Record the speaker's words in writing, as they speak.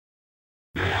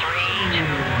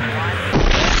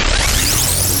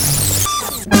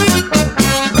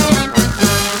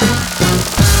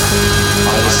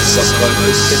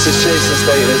This is Jason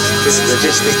Status, this is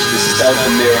Logistics, this is Dan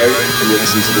from Nero, and you're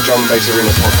listening to the Drum Bass Arena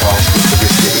podcast with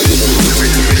the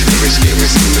Risky.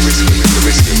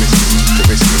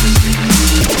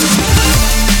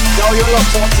 Now you're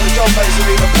locked on to the Drum Bass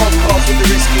Arena podcast with the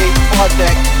Risky, 5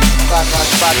 deck,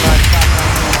 bad man.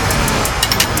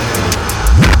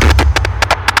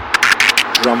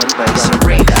 Drum and Bass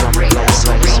Arena.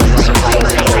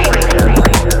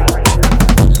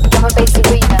 Drum and Bass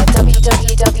Arena,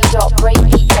 www.breakbeat.co.uk.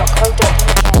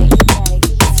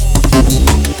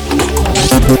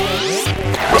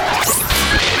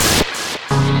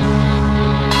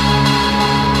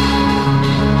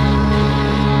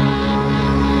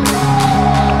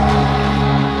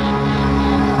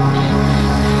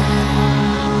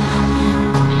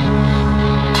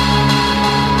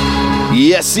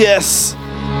 Yes.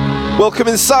 Welcome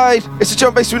inside. It's the Drum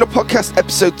and Bass Arena podcast,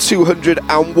 episode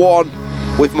 201,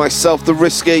 with myself, the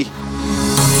Risky.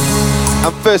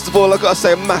 And first of all, I've got to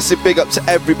say a massive big up to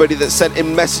everybody that sent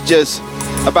in messages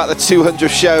about the 200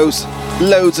 shows.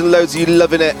 Loads and loads of you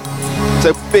loving it.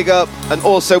 So big up, and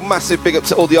also massive big up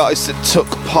to all the artists that took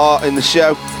part in the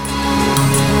show.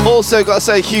 Also got to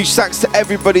say a huge thanks to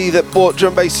everybody that bought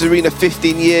Drum and Bass Arena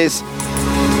 15 years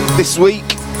this week.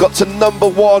 Got to number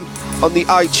 1 on the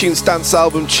iTunes Dance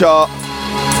Album chart.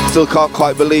 Still can't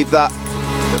quite believe that.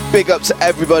 But big up to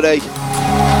everybody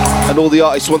and all the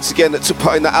artists once again that took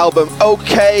part in that album.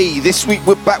 Okay, this week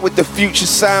we're back with the future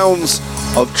sounds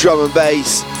of drum and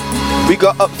bass. We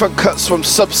got upfront cuts from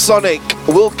Subsonic,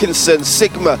 Wilkinson,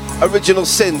 Sigma, Original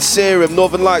Sin, Serum,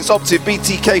 Northern Lights, Optiv,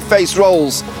 BTK, Phace,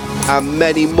 Rollz, and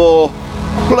many more.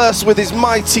 Plus, with his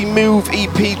Mighty Move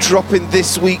EP dropping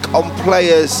this week on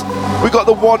Players, we got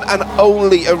the one and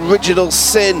only Original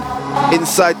Sin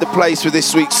inside the place with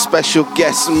this week's special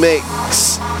guest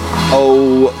mix.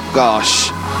 Oh gosh.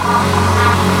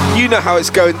 You know how it's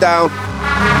going down,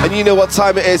 and you know what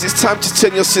time it is. It's time to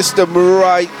turn your system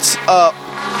right up.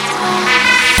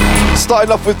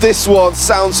 Starting off with this one,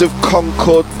 sounds of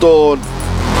Concord, Dawn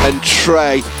and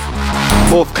Trei,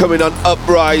 forthcoming on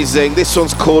Uprising. This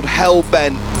one's called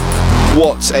Hellbent.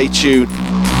 What a tune.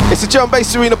 It's the Drum and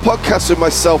Bass Arena podcast with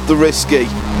myself, the Risky.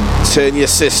 Turn your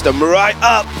system right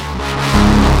up.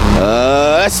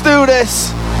 Let's do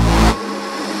this.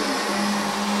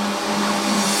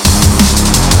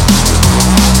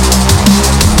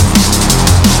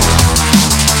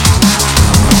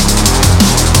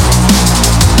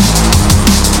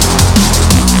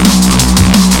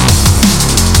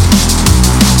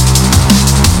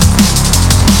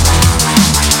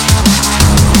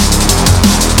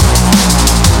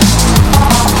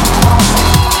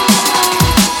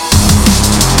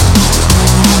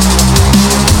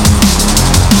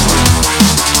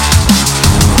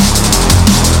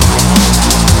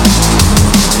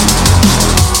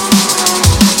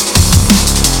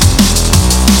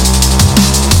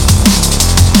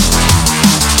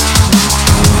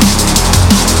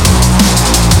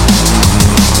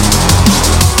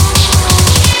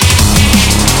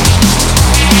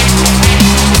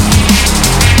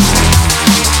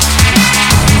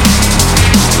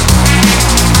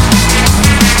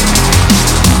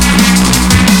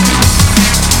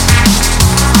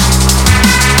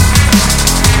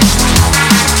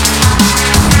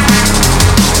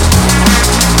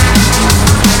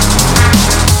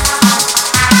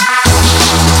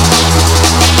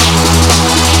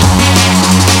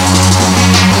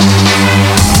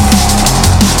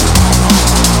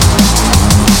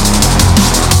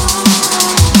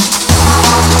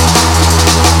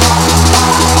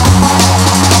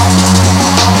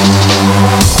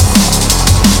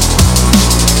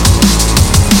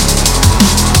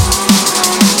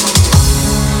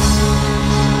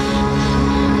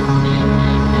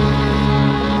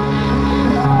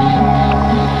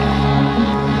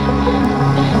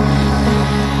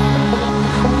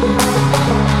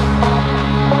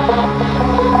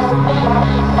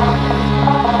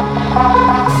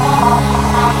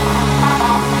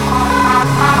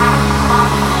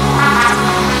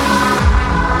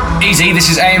 This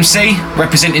is AMC,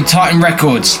 representing Titan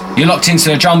Records. You're locked into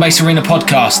the Drum Bass Arena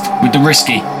podcast with the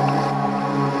Risky.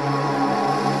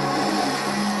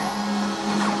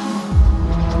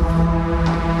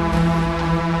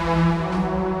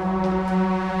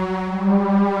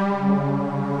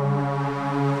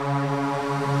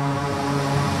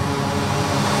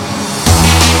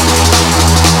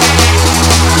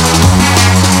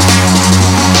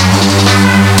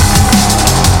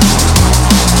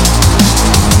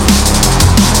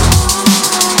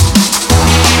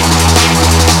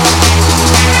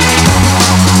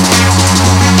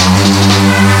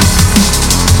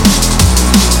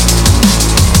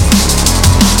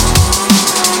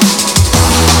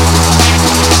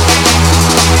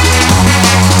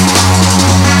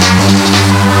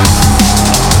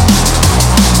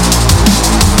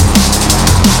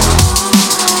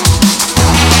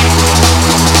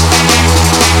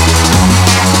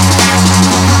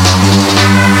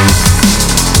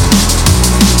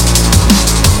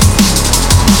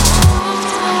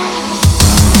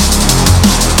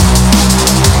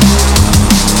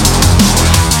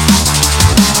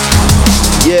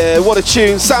 what a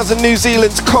tune. Sounds of New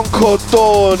Zealand's Concord,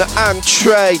 Dawn and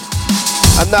Trei.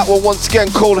 And that one once again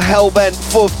called Hellbent,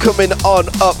 forthcoming on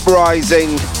Uprising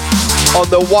on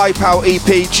the Wipeout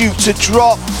EP, due to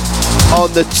drop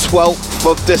on the 12th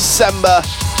of December.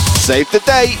 Save the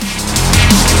date.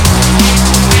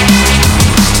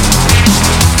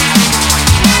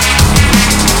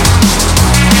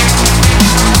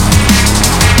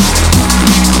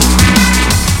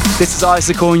 This is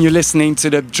Icicle and you're listening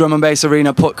to the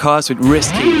Drum&BassArena podcast with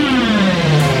Risky.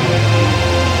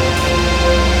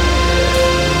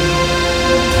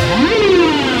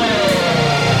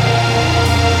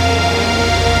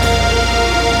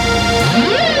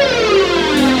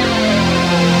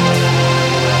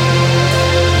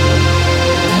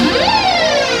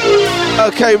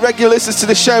 Okay, regular listeners to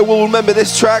the show will remember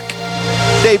this track.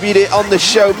 Debuted it on the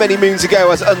show many moons ago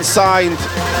as Unsigned.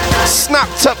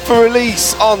 Snapped up for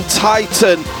release on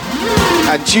Titan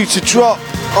and due to drop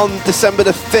on December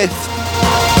the 5th.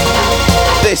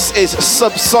 This is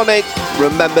Subsonic,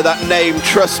 remember that name,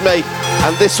 trust me.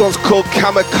 And this one's called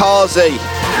Kamikaze.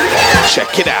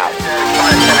 Check it out.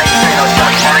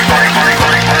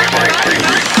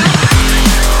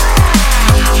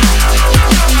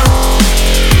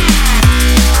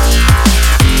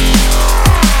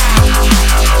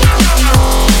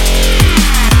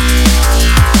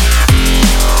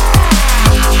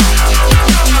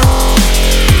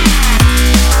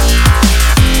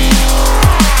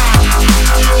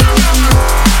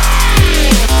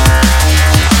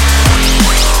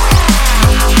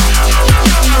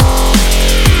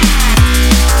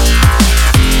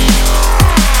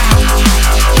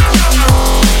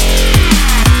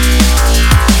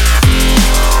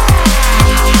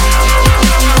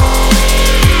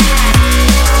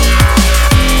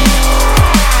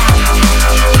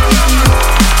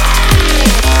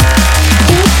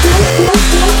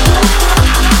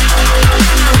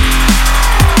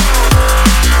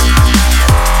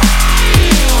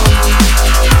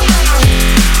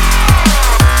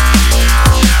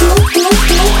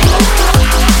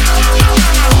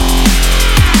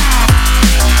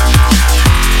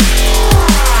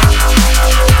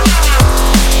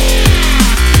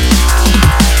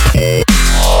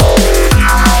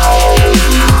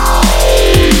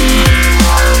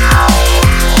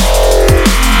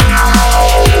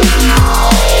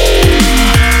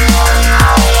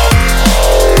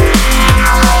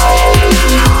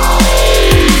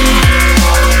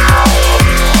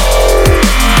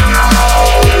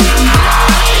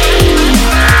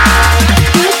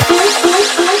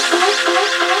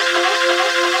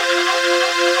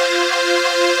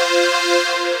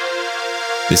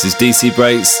 This is DC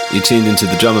Breaks. You're tuned into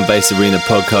the Drum&BassArena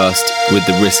podcast with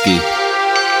the Risky.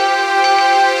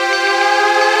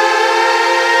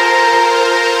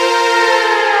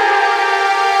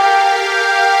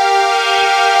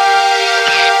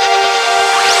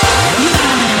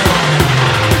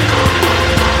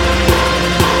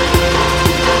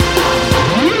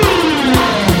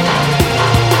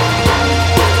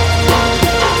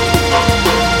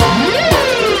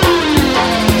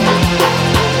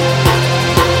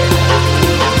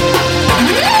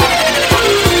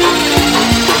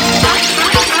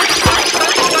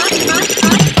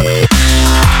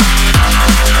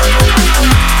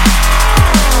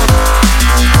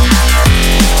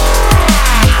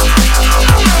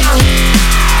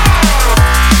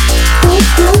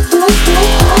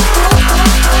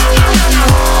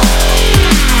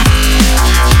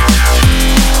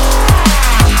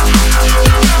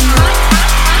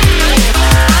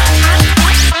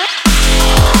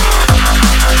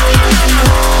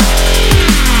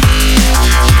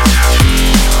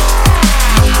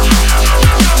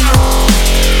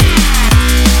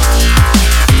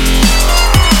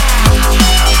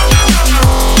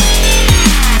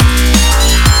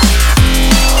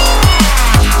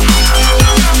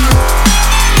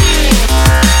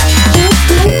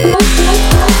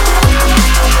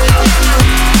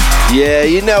 Yeah,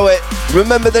 you know it.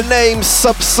 Remember the name,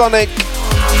 Subsonic.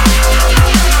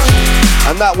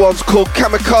 And that one's called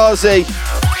Kamikaze.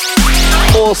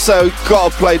 Also,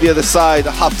 gotta play the other side.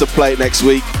 I have to play it next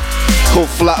week. Called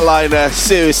Flatliner.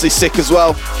 Seriously sick as well.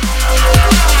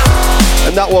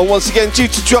 And that one, once again, due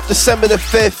to drop December the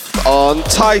 5th on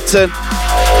Titan.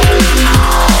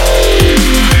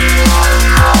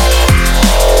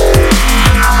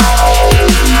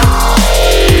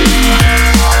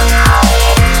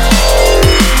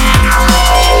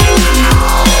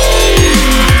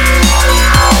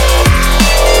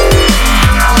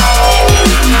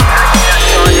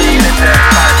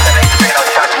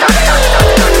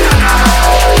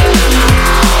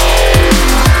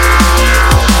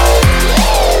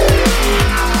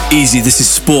 easy. This is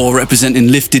Spore representing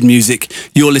Lifted Music.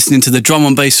 You're listening to the Drum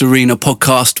and Bass Arena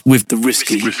podcast with The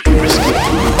Risky.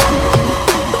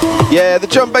 Yeah, the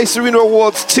Drum Bass Arena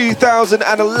Awards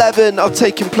 2011 are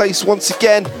taking place once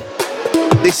again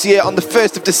this year on the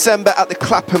 1st of December at the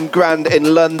Clapham Grand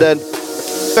in London.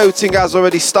 Voting has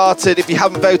already started. If you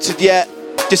haven't voted yet,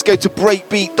 just go to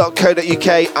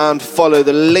breakbeat.co.uk and follow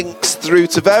the links through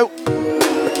to vote.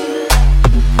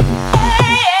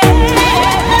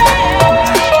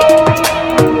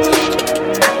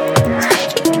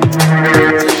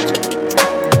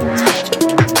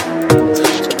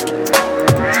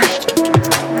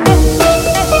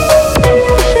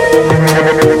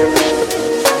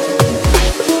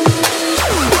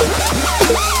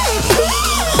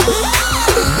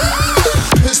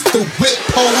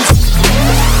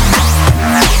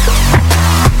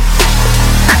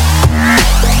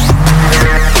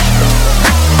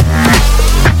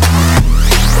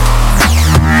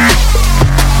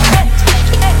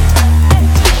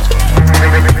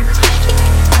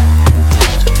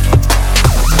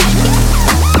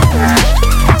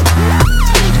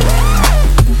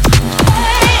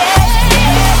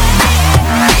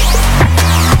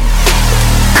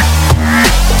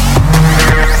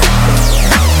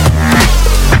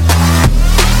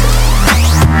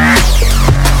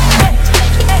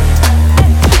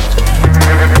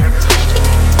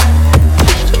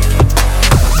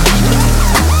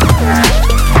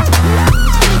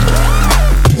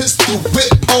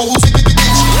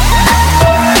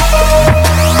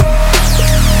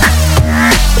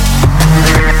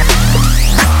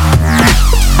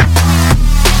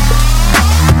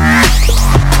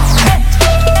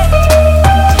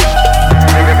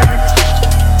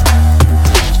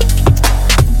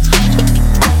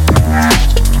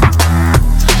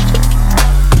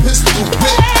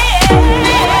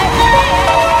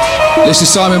 This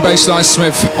is Simon Bassline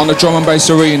Smith on the Drum and Bass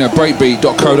Arena,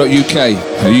 breakbeat.co.uk,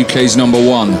 the UK's number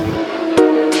one.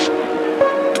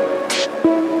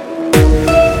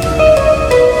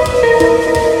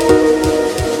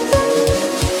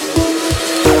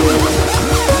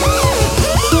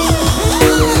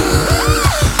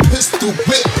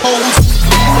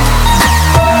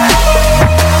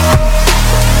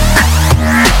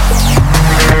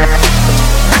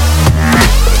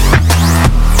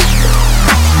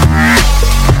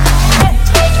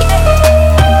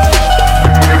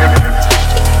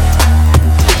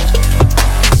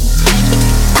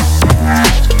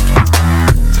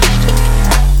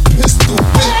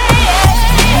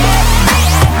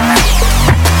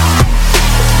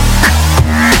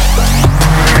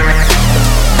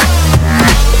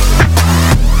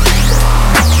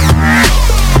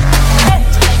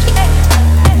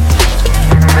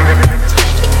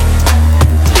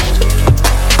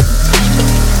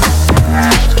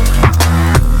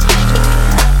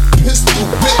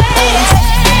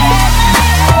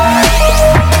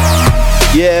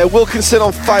 Wilkinson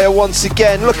on fire once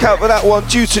again. Look out for that one,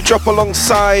 due to drop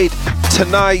alongside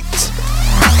tonight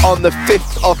on the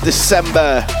 5th of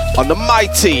December on the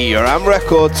mighty Ram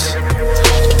Records.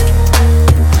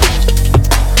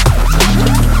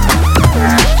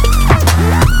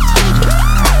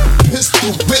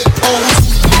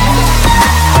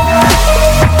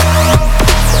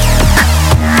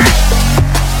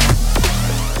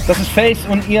 Das ist Phace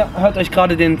und ihr hört euch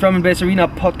gerade den Drum and Bass Arena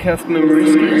Podcast mit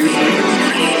Risky.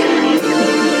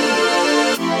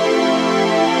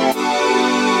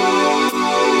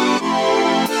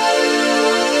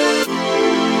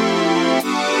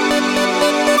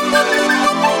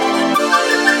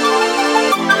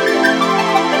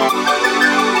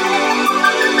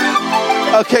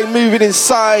 Okay, moving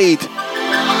inside.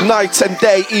 Night and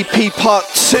Day EP Part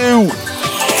 2.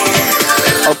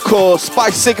 Of course, by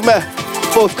Sigma,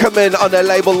 forthcoming on their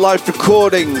label Live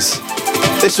Recordings.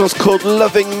 This one's called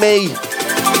Loving Me.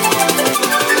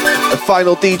 A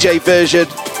final DJ version.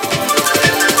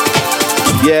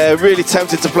 Yeah, really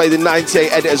tempted to play the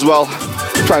 98 edit as well.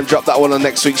 Try and drop that one on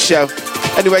next week's show.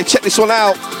 Anyway, check this one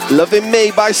out. Loving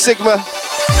Me by Sigma.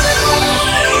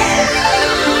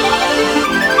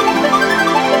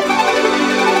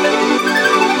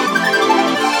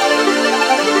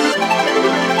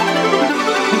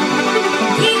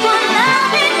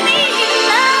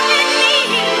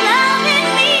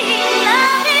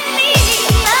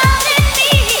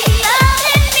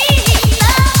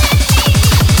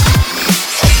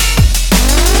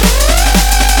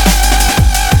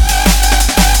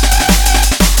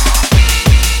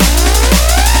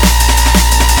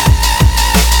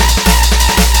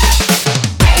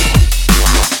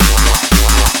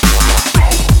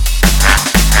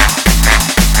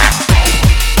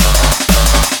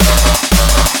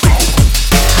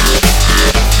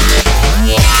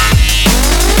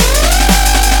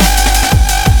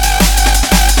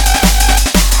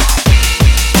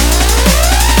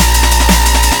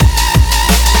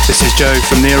 This is Joe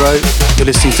from Nero. You're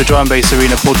listening to Drum and Bass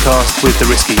Arena podcast with The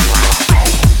Risky.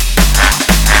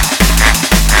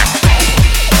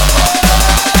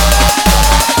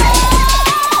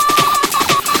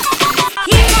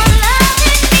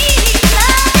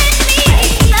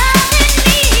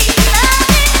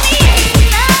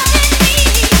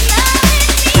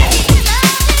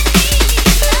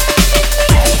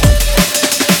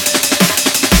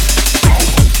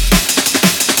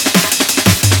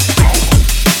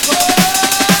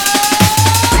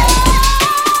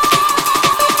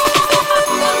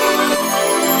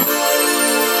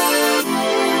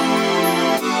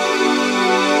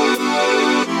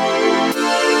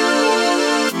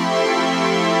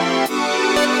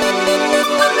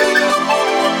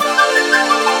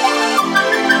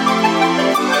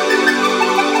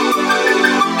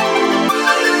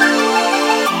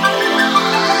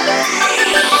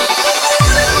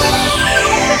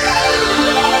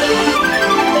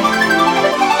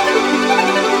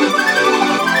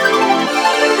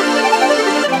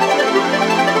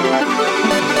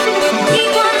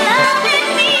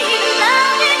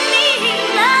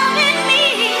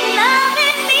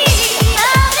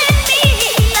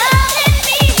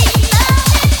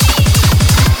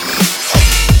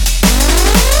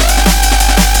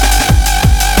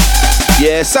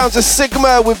 Sounds of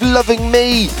Sigma with Loving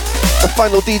Me, the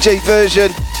final DJ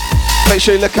version. Make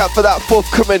sure you look out for that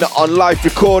forthcoming on live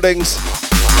recordings.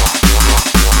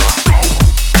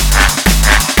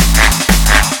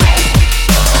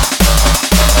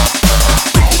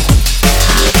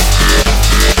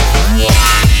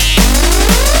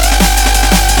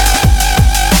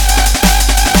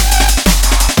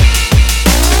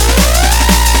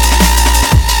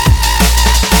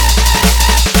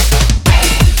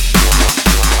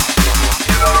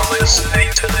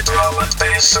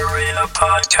 Arena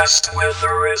podcast with The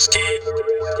Risky.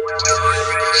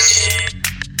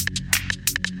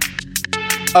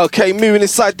 Okay, moving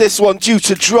inside this one, due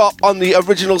to drop on the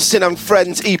original Sin and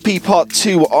Friends EP Part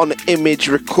 2 on Image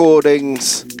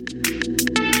Recordings.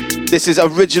 This is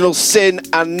Original Sin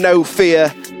and No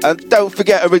Fear. And don't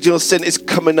forget, Original Sin is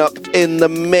coming up in the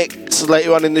mix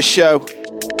later on in the show.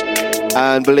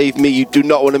 And believe me, you do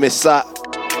not want to miss that.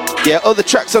 Yeah, other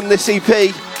tracks on this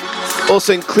EP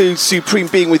also include Supreme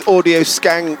Being with Audio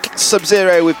Skank,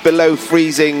 Sub-Zero with Below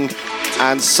Freezing,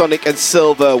 and Sonic and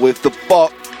Silver with The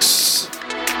Box.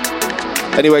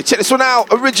 Anyway, check this one out,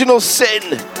 Original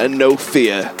Sin and No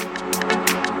Fear.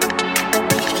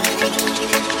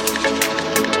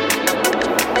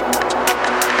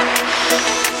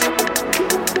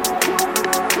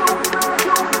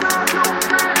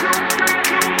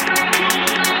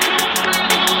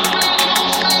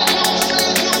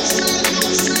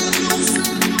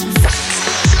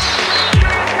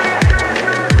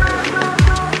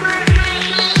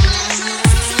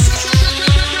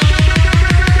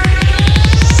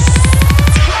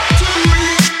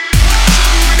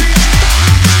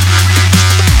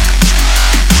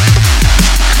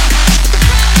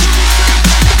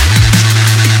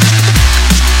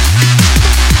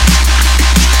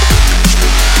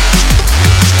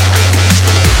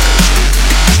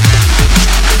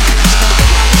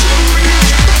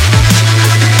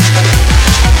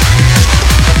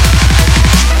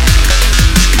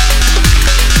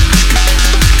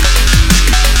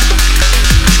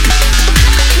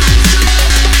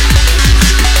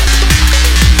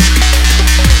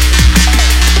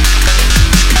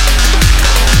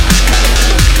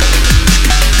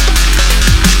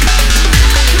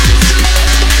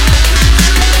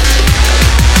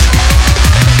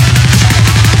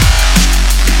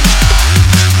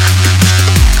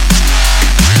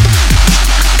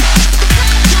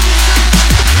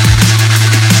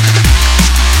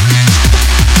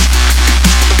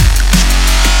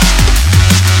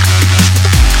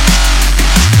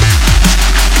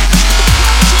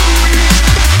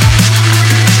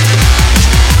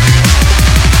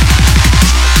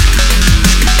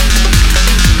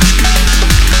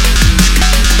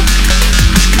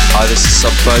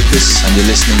 Focus, and you're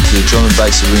listening to the Drum and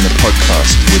Bass Arena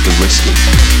podcast with The Risky.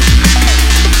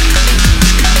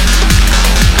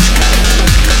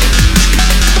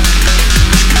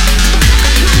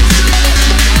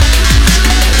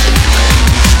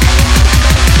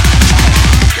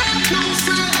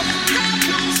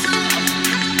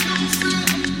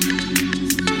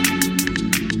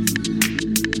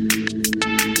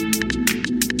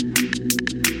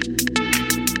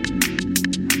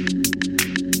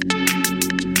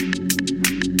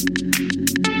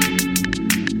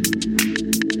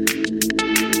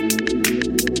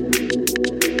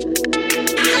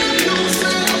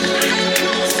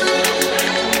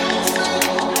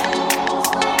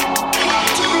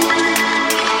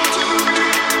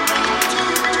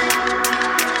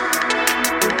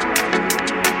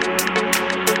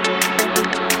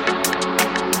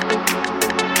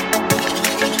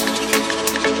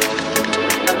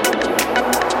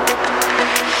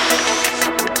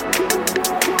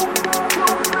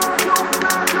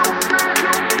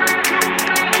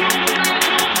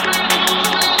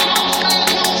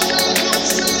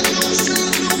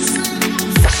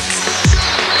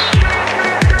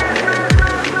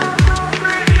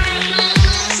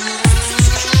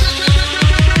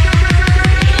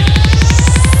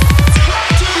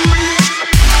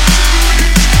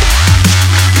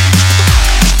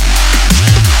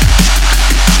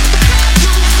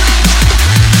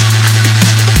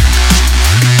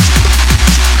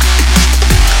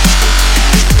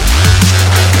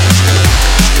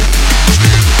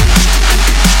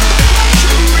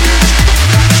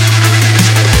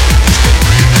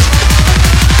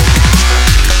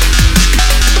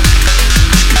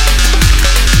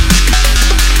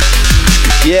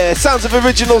 Yeah, sounds of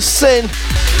Original Sin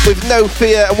with No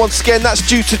Fear, and once again that's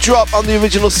due to drop on the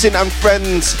Original Sin and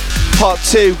Friends Part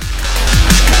 2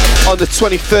 on the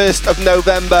 21st of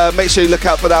November. Make sure you look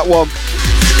out for that one.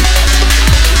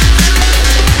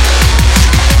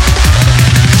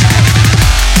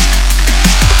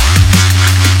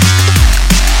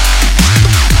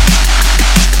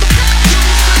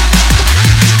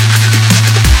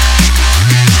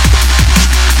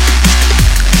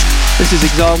 This is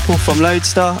Example from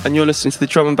Lodestar, and you're listening to the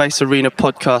Drum and Bass Arena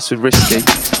podcast with Risky.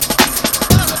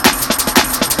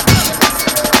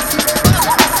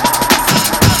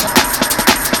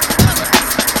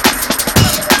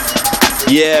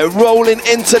 Yeah, rolling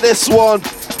into this one.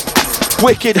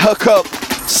 Wicked hookup,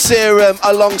 Serum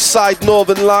alongside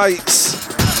Northern Lights.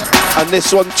 And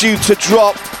this one due to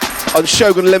drop on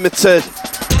Shogun Limited.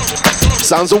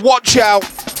 Sounds of Watch Out.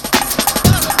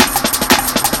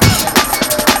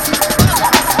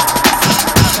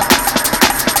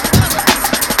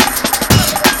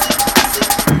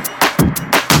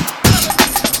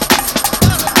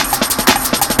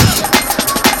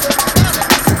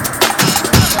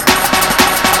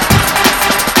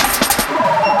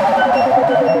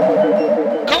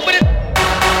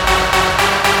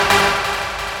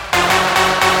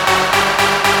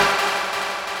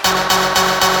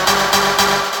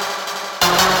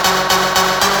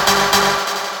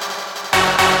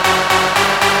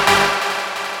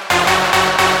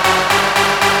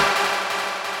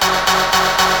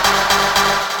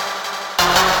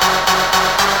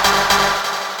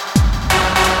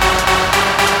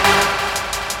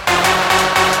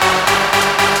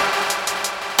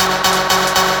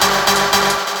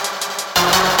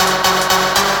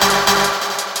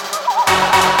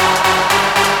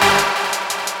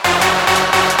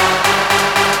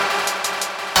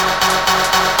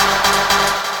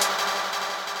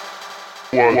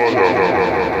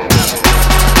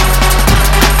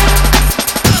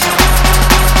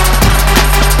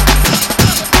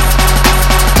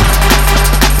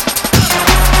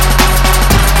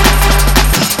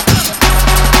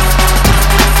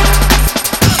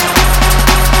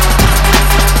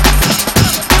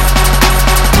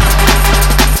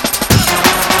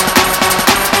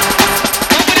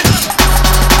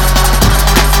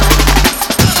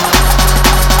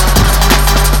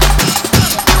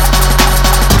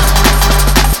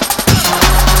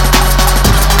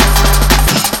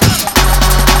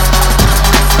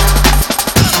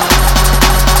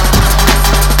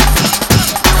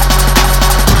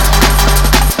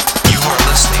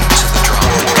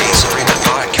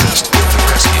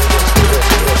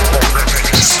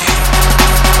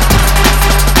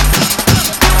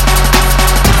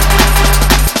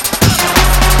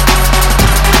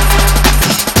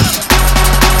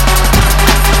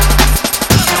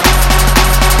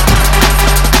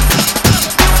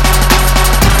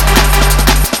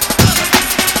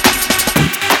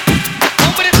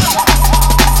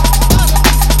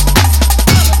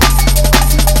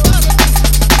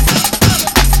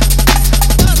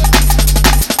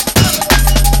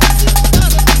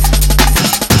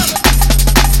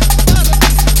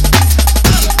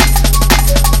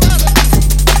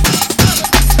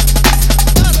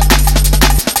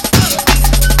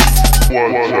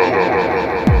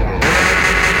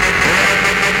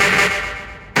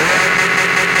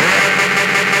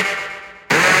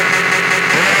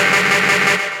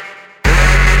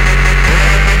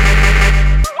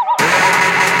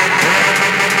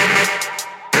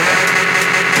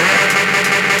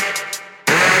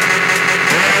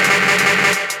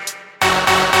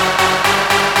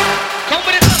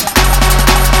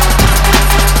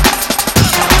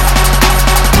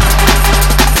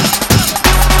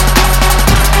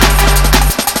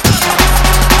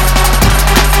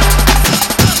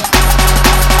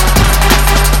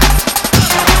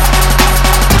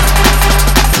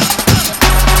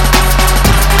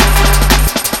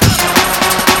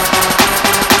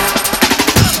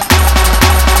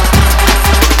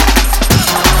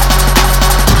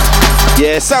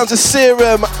 Yeah, sounds of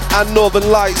Serum and Northern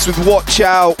Lights with Watch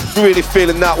Out. Really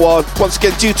feeling that one. Once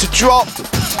again, due to drop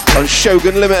on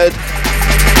Shogun Limited.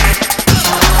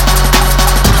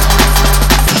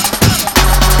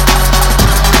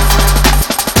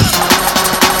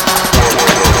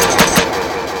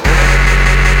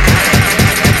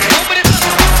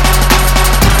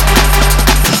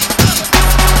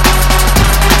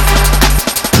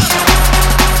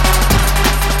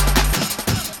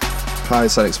 Hi,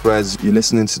 it's Alex Perez. You're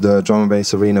listening to the Drum and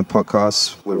Bass Arena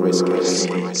podcast with Risky.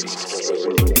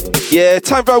 Yeah,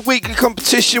 time for our weekly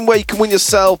competition where you can win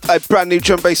yourself a brand new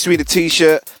Drum and Bass Arena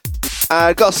t-shirt. And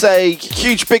I gotta say,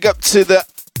 huge big up to the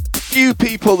few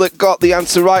people that got the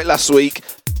answer right last week.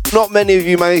 Not many of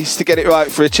you managed to get it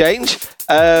right for a change.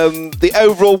 The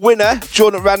overall winner,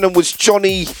 drawn at random, was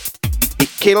Johnny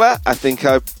Killaz. I think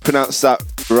I pronounced that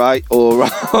right or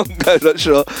wrong, I'm not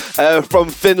sure. From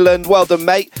Finland. Well done,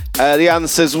 mate. The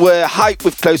answers were Hype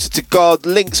with Closer to God,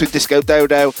 Links with Disco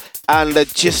Dodo, and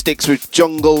Logistics with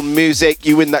Jungle Music.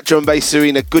 You win that Drum and Bass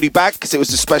Arena goodie bag because it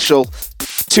was a special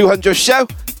 200th show.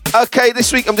 Okay,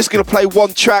 this week I'm just going to play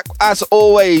one track. As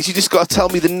always, you just got to tell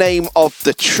me the name of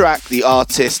the track, the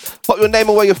artist. Put your name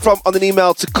and where you're from on an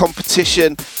email to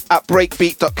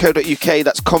competition@breakbeat.co.uk.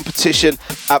 That's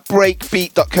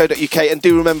competition@breakbeat.co.uk. And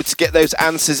do remember to get those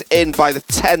answers in by the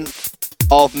 10th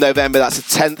of November. That's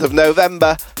the 10th of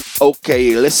November.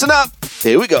 Okay, listen up.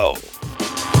 Here we go.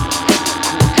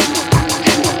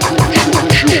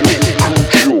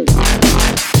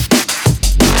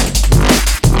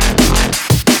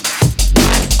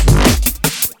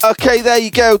 Okay, there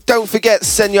you go. Don't forget,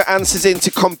 send your answers in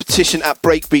to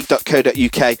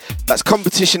competition@breakbeat.co.uk. That's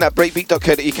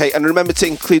competition@breakbeat.co.uk. And remember to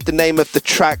include the name of the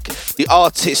track, the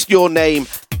artist, your name,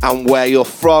 and where you're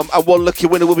from. And one lucky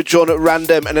winner will be drawn at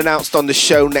random and announced on the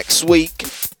show next week.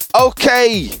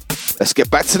 Okay, let's get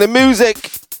back to the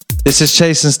music. This is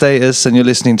Chase and Status, and you're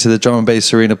listening to the Drum and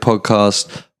Bass Arena podcast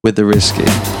with The Risky.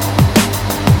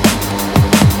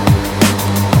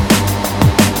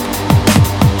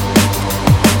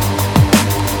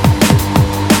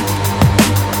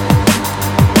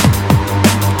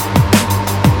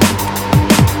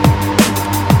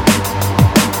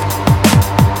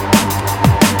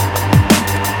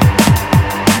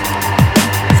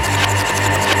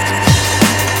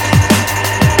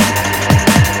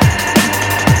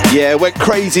 Yeah, went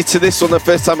crazy to this one the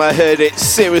first time I heard it.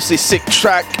 Seriously sick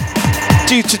track.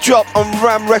 Due to drop on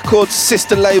Ram Records'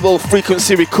 sister label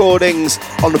Frequency Recordings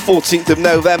on the 14th of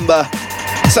November.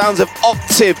 Sounds of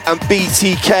Optiv and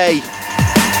BTK.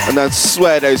 And I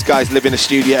swear those guys live in a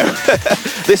studio.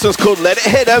 This one's called Let It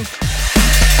Hit 'Em.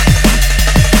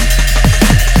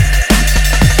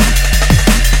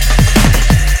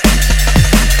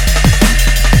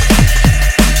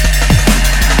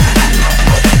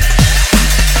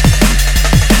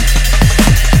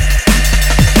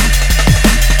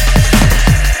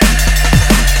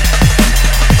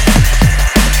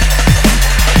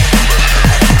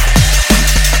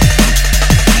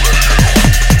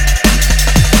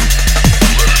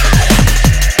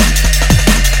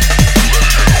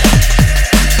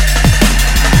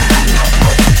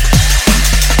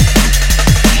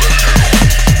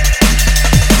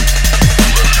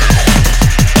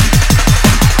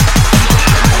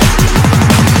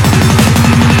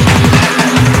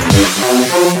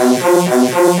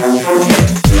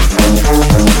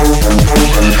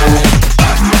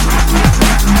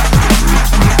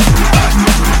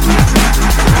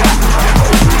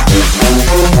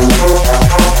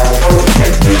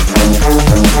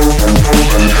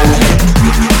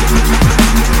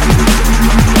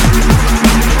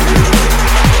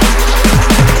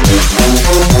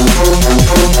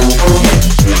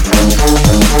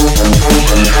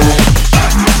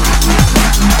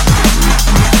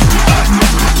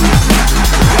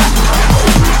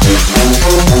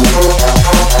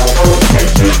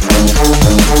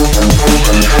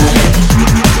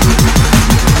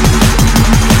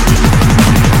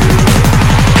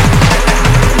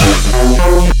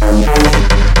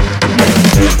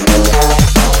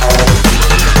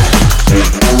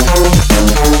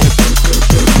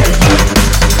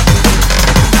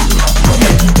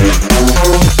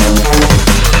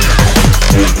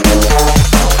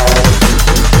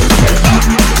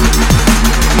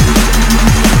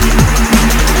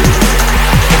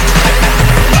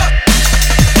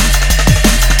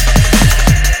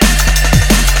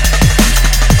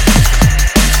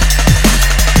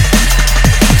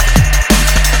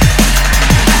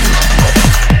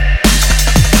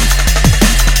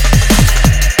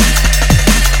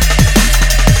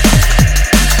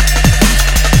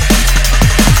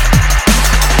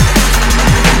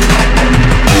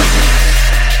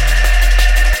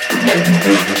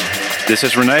 This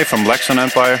is Renee from Black Sun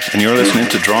Empire, and you're listening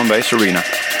to Drum and Bass Arena.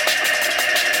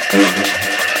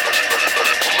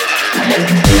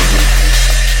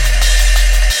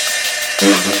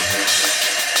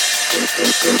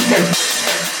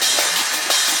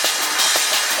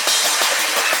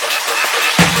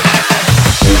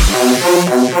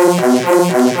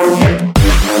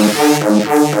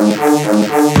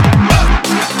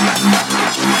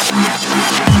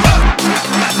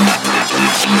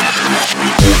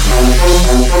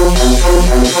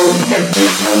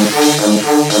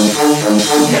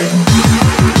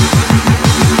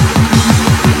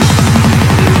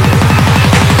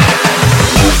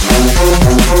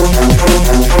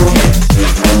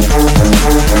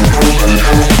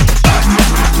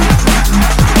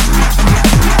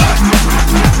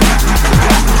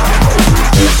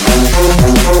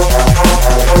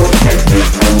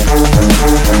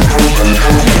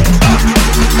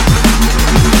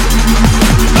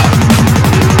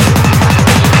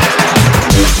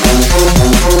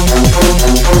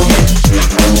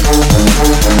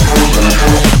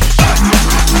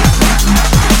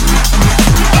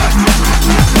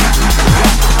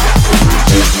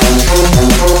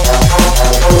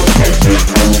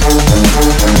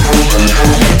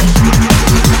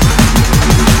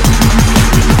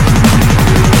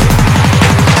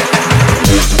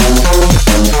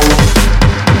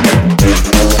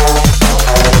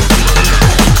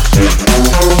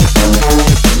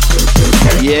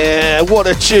 what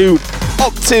a tune.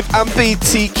 Optiv and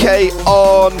BTK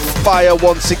on fire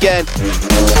once again.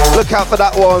 Look out for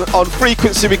that one on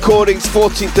Frequency Recordings,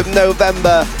 14th of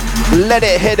November. Let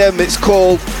it hit 'em, it's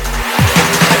called.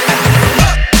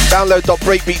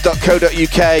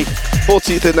 Download.breakbeat.co.uk,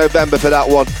 14th of November for that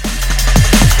one.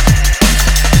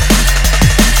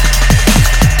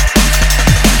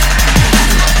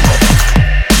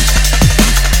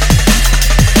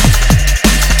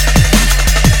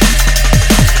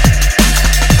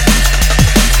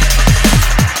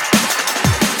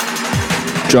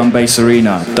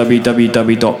 Drum&BassArena,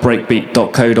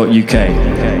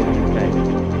 www.breakbeat.co.uk.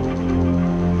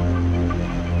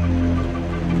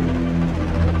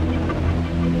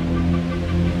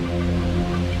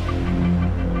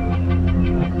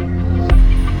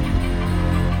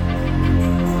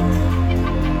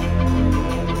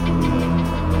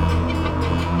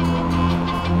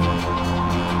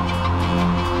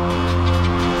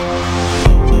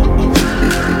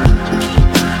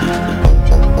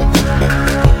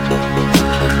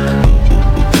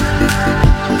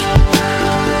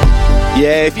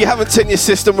 Yeah, if you haven't turned your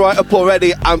system right up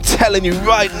already, I'm telling you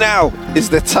right now is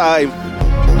the time.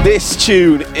 This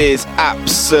tune is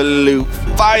absolute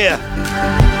fire.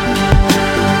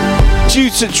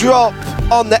 Due to drop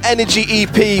on the Energy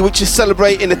EP, which is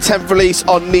celebrating the 10th release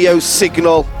on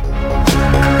Neosignal.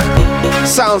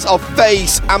 Sounds of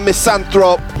Phace and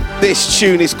Misanthrop. This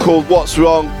tune is called What's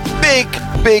Wrong. Big,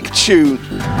 big tune.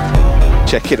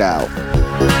 Check it out.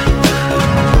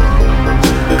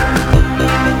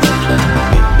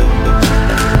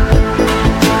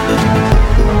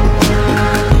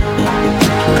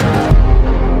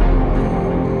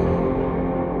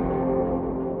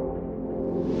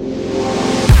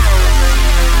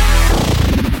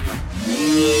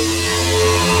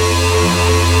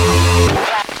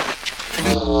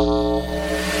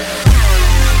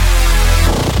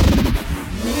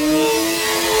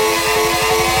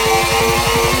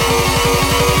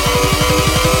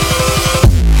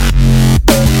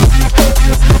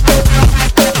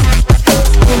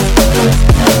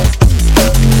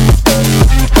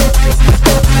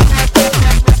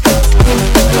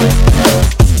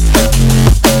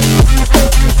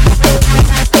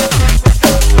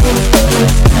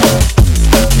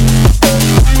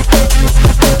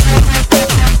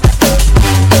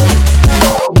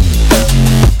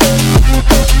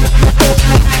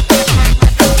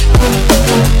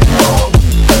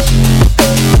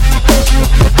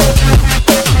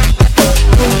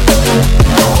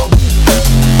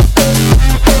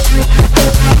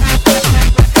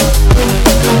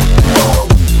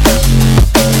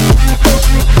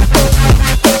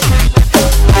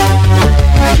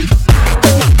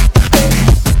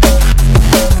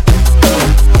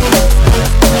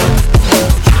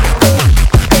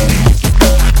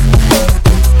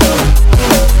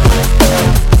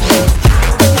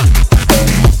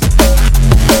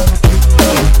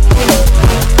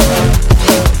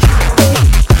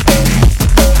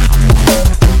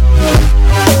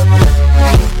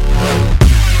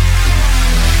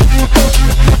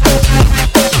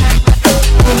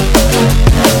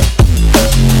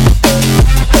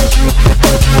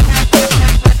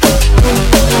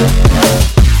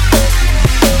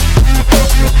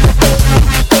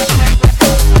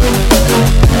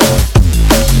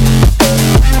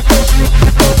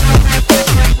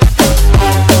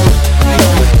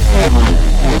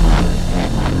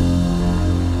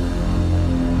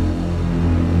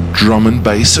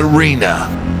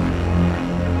 Drum&BassArena.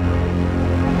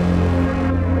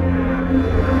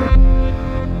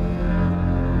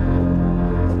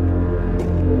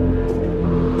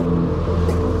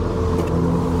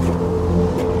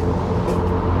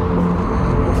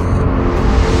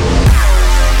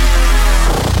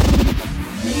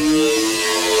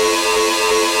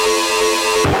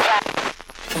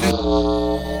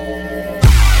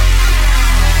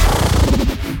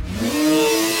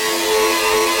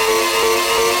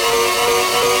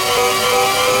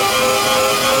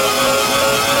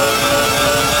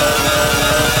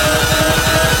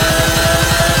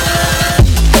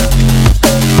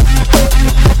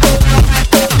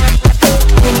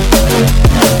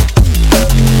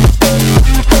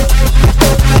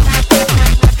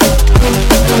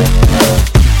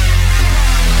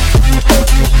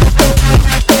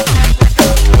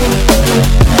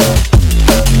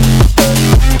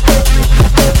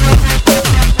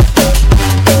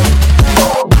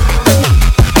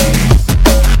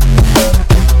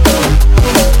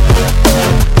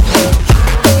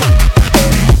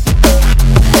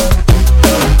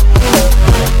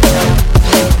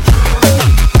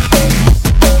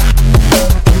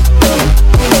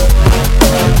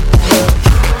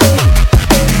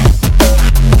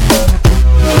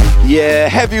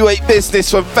 heavyweight business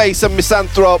from Phace and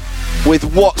Misanthrop with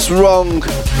What's Wrong,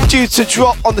 due to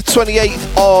drop on the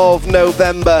 28th of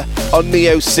November on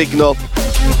Neosignal.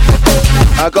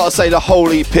 I gotta say, the whole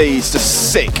EP is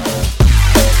just sick.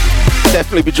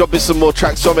 Definitely be dropping some more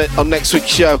tracks from it on next week's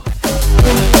show.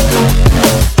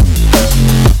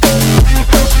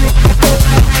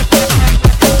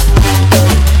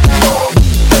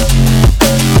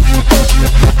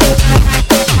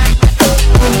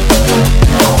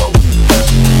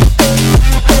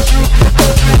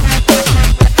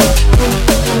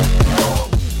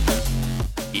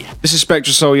 This is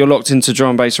Spectra Soul, you're locked into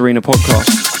Drum and Bass Arena podcast.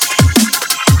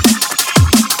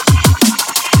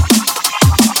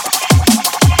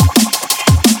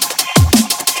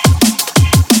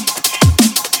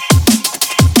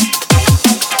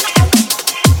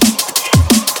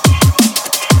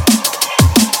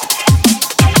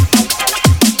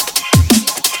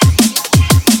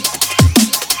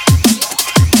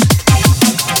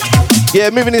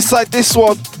 Yeah, moving inside this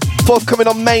one, forthcoming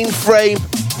on Mainframe.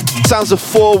 Sounds of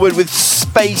Fourward with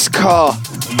Space Car.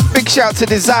 Big shout to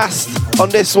Disaster on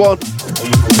this one.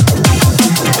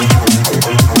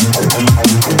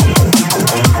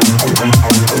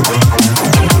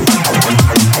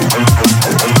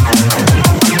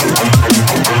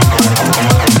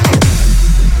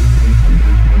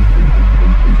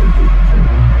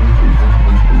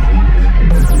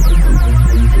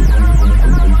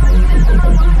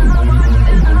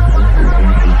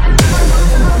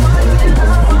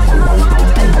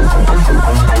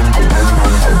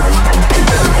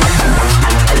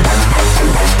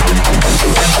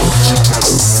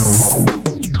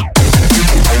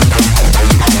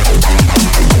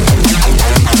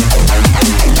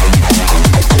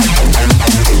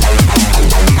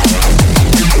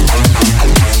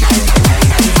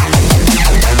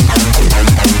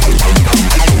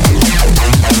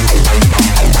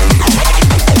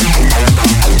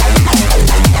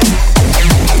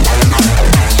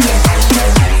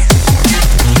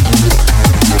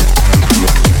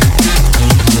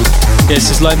 This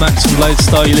is Lomax from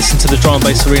Lodestar. You listen to the Drum and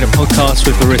Bass Arena podcast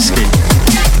with the Risky.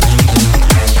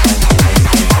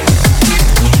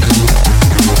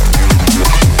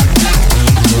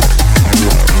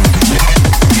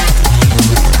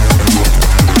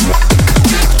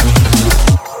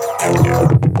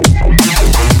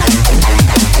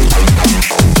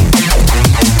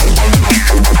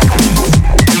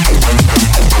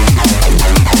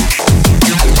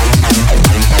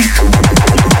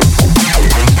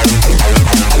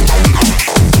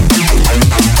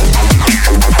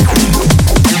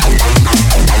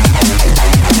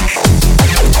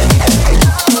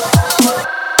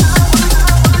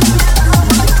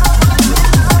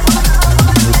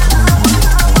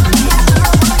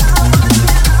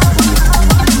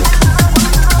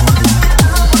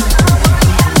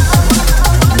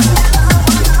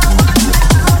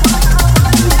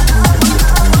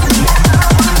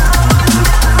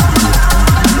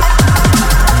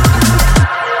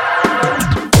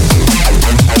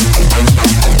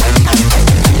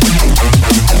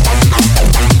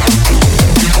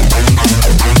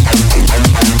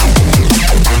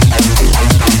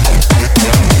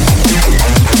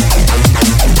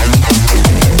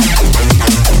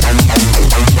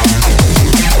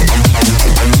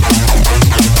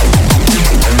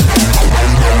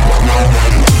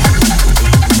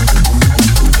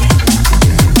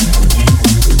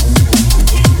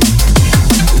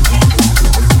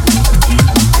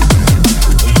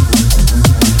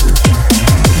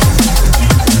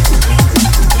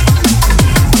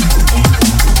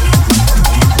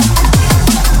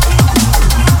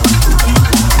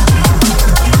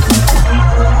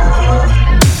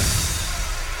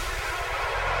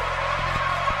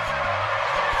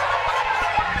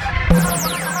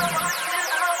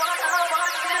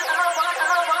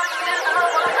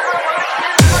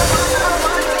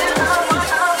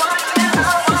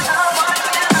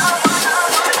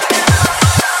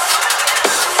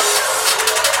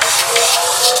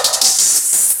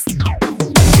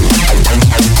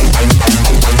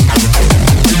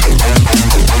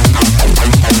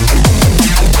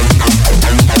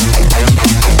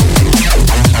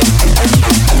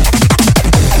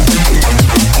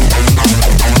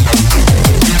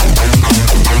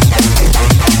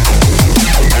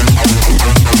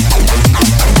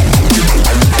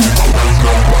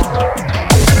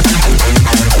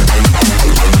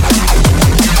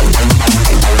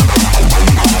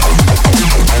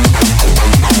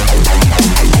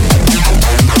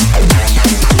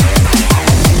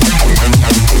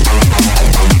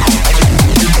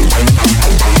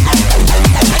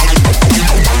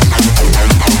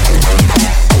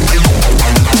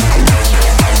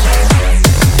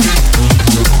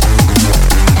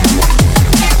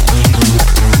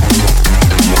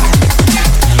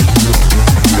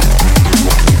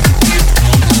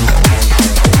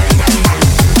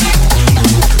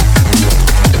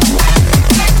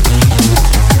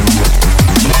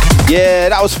 Yeah,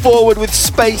 that was Fourward with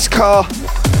Space Car.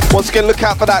 Once again, look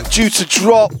out for that due to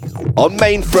drop on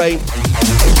Mainframe.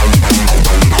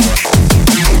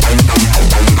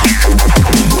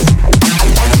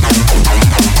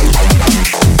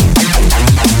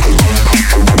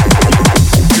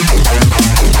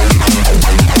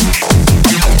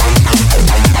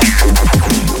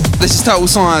 This is Total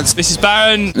Science. This is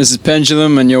Baron. This is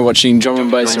Pendulum, and you're watching Drum and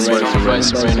Bass Arena.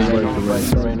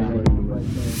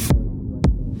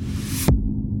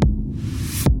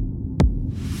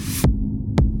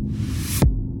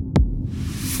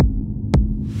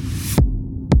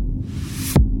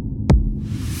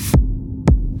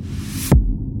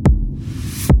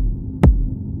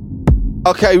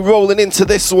 Okay, rolling into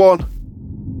this one.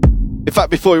 In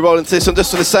fact, before we roll into this, I'm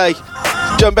just going to say,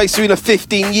 Drum Bass Arena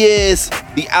 15 years.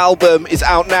 The album is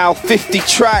out now, 50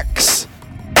 tracks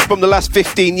from the last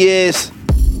 15 years,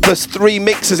 plus 3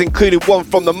 mixes, including one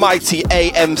from the mighty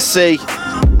AMC.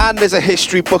 And there's a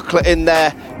history booklet in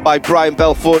there by Brian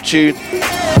Belfortune.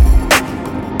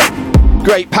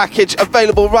 Great package,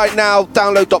 available right now.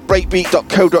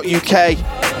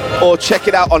 Download.breakbeat.co.uk or check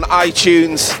it out on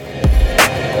iTunes.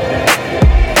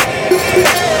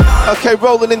 Okay,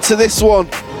 rolling into this one,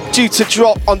 due to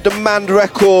drop on Demand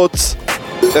Records.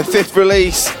 The 5th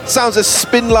release, sounds of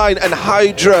Spinline and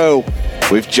Hydro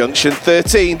with Junction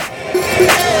 13.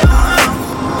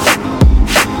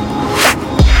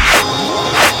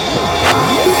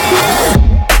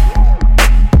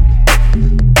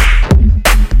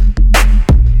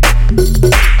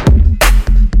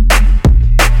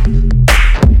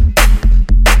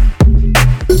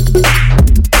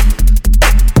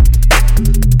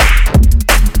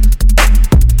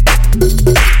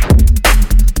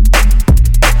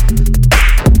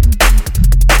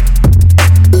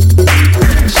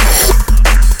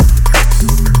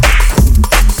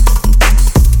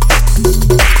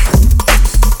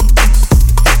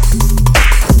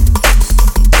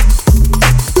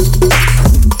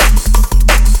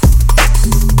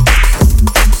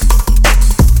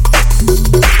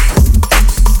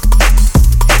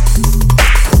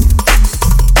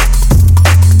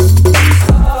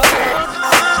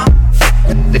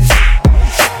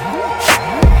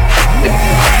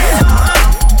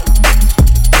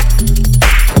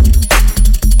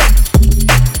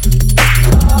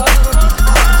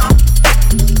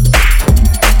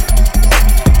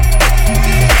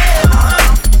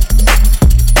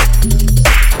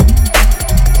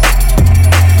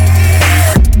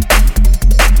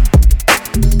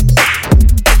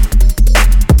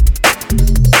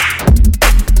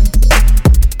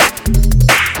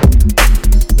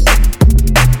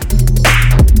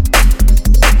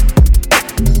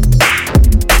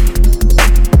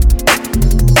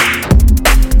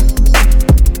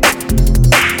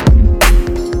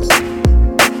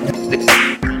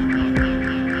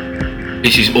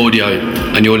 This is Audio,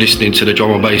 and you're listening to the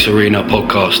Drum and Bass Arena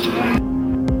podcast.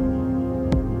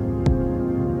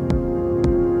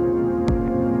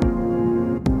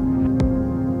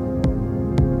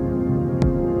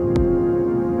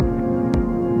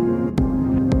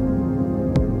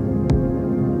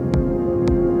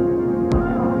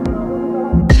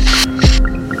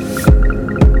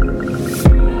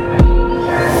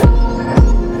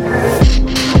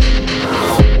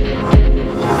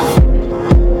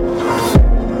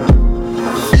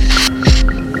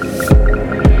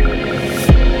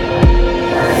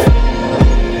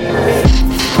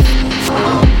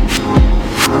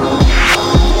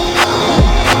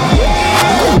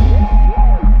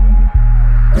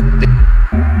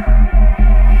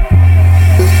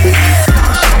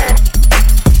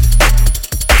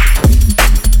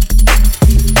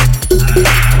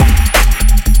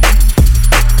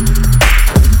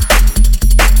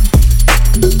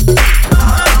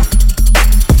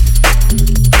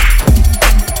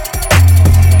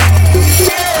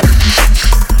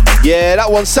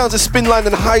 One sounds of Spinline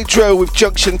and Hydro with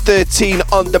Junction 13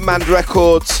 on Demand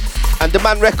Records. And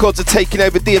Demand Records are taking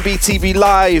over D&B TV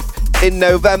Live in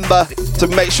November, so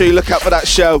make sure you look out for that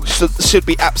show. Should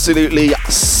be absolutely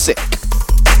sick.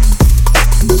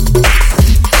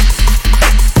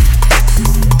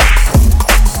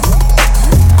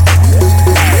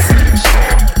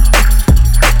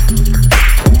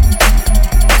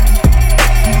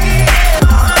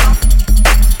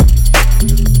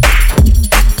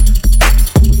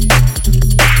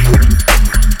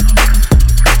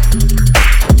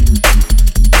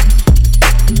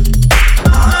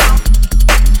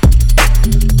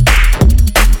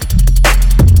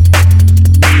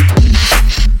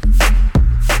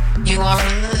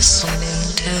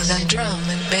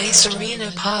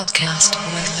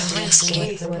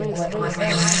 Risky.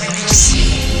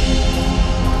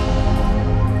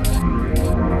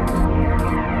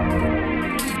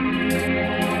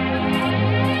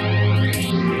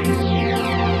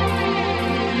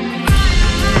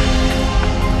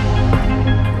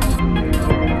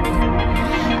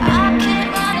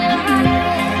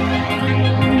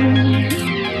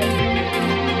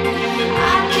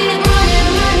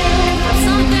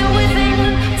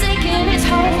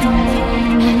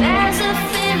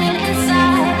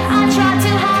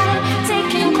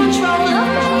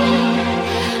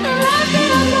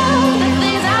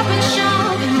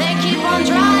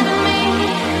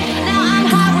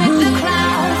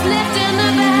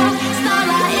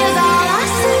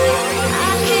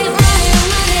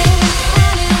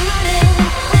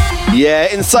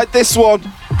 Yeah, inside this one,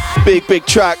 big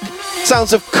track.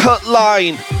 Sounds of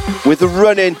Cutline with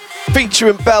Runnin,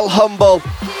 featuring Bell Humble.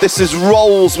 This is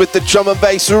Rollz with the drum and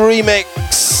bass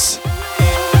remix.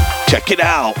 Check it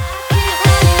out.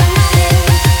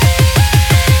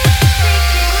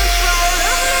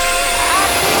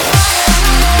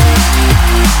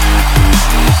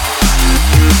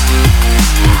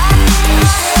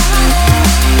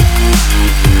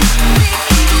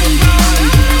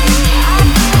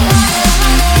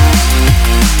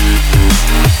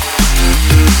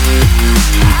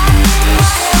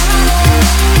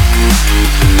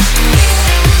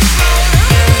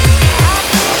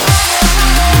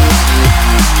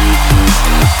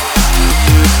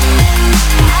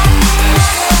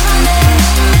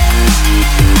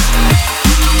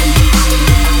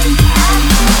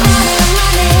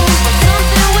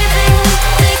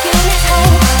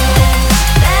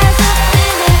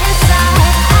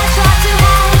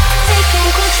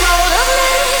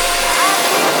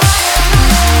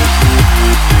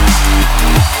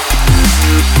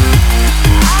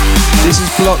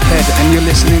 Blockhead, and you're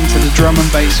listening to the Drum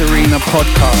and Bass Arena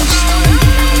podcast.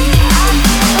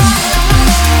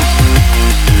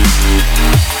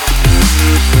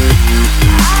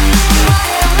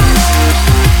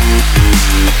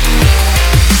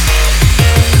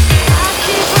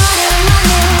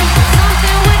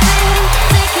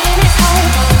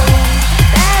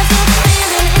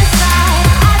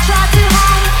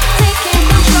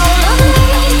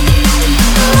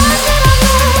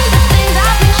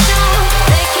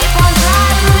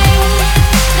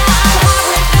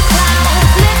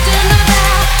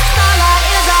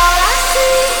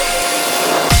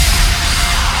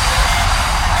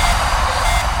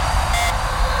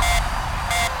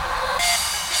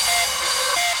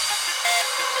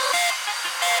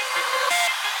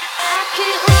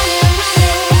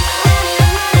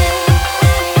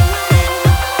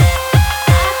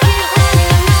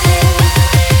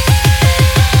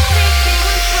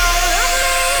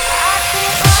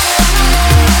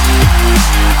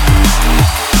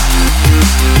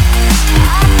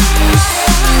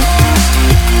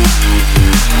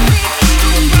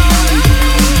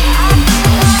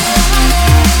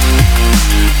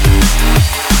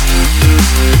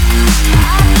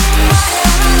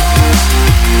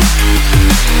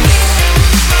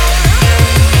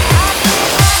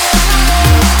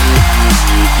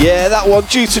 Yeah, that one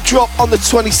due to drop on the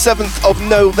 27th of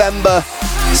November.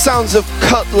 Sounds of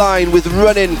Cutline with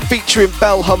Runnin, featuring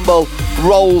Bell Humble,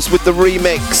 Rollz with the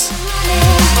remix.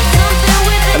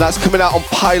 And that's coming out on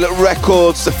Pilot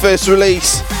Records, the first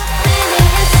release.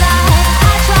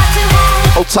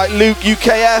 Hold tight, Luke,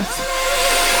 UKF.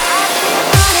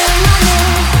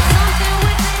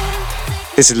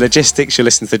 This is Logistics. You're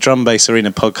listening to the Drum Bass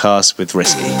Arena podcast with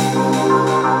Risky.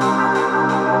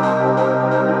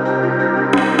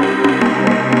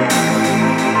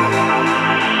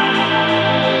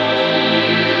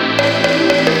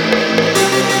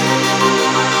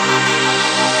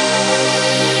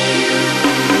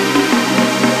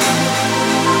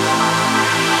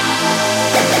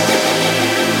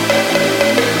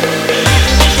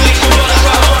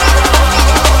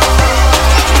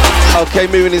 Okay,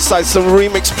 moving inside some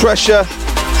remix pressure.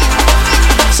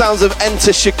 Sounds of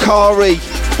Enter Shakari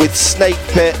with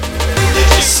Snakepit.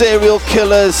 Serial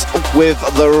Killaz with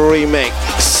the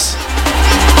remix.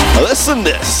 Listen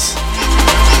this.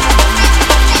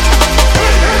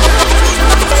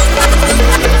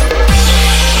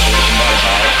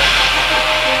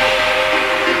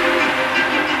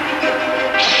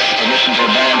 Permission to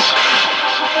advance.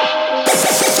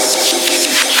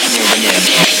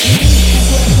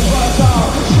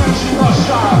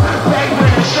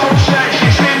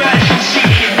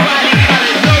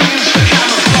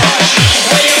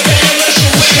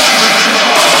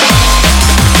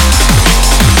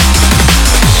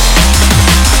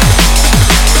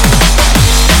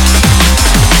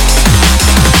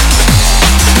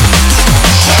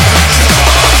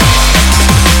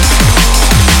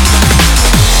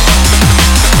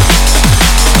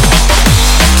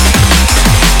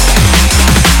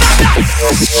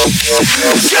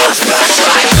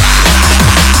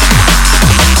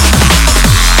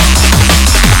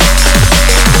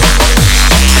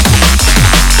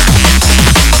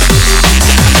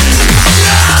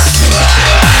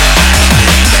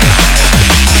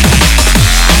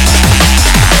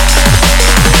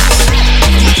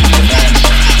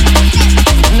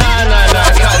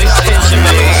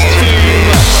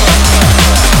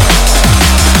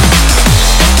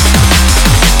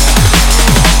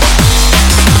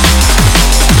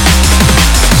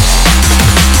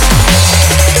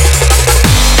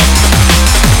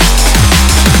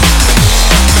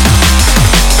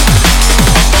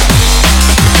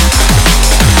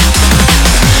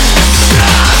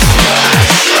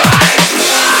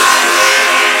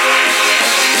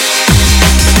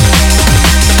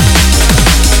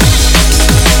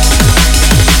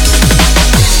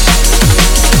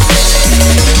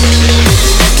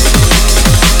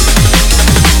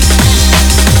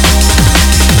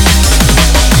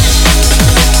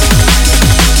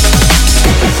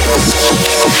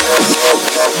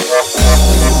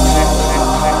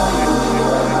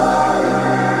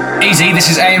 This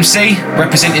is AMC,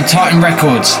 representing Titan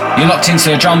Records. You're locked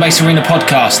into the Drum&BassArena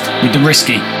podcast with The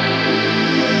Risky.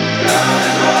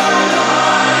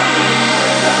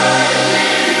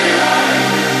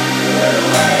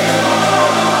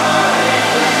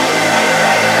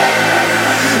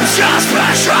 Just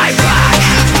push right back.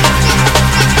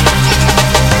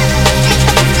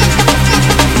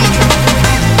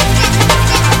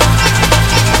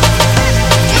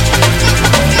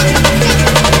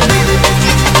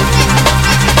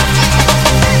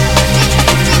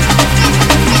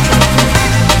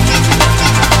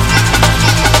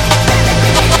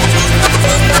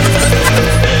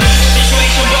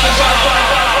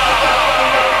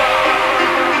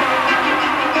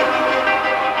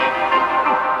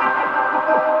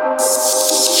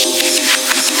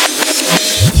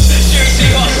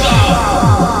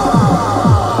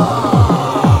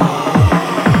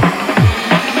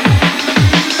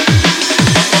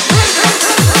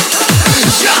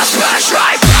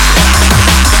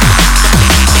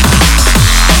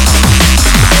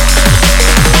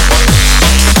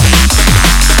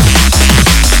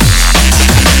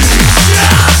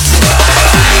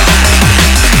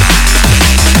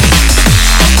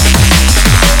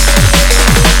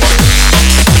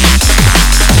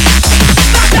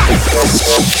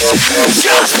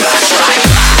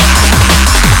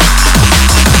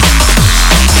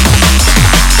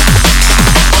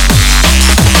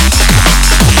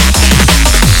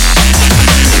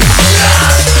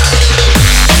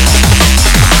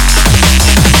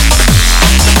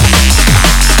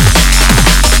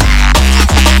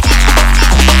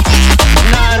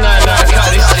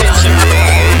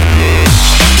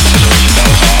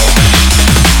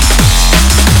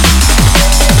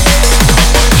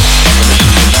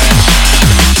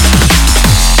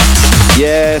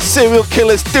 Serial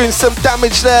Killaz doing some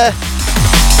damage there.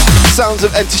 Sounds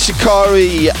of Enter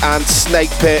Shakari and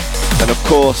Snakepit, and of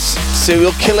course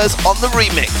Serial Killaz on the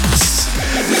remix.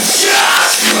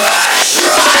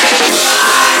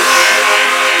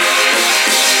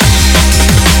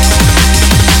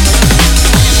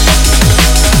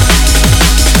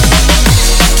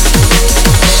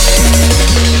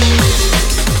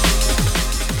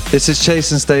 This is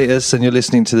Chase and Status, and you're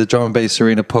listening to the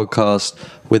Drum&BassArena podcast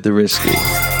with The Risky.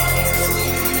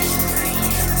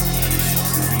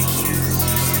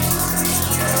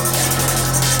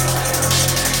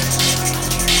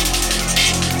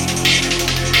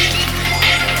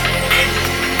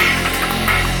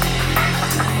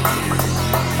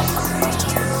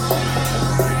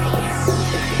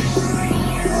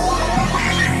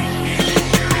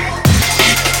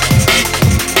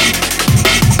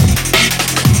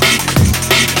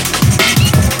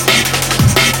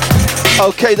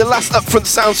 Okay, the last upfront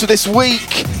sounds for this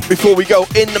week before we go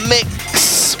in the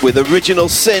mix with Original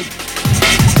Sin.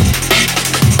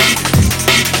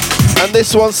 And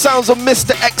this one sounds of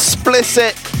Mr.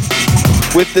 Explicit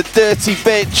with the Dirty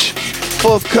Bitch,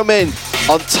 forthcoming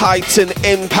on Titan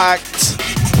Impact,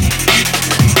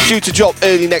 due to drop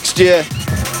early next year.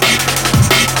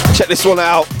 Check this one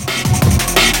out.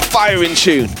 Firing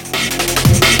tune.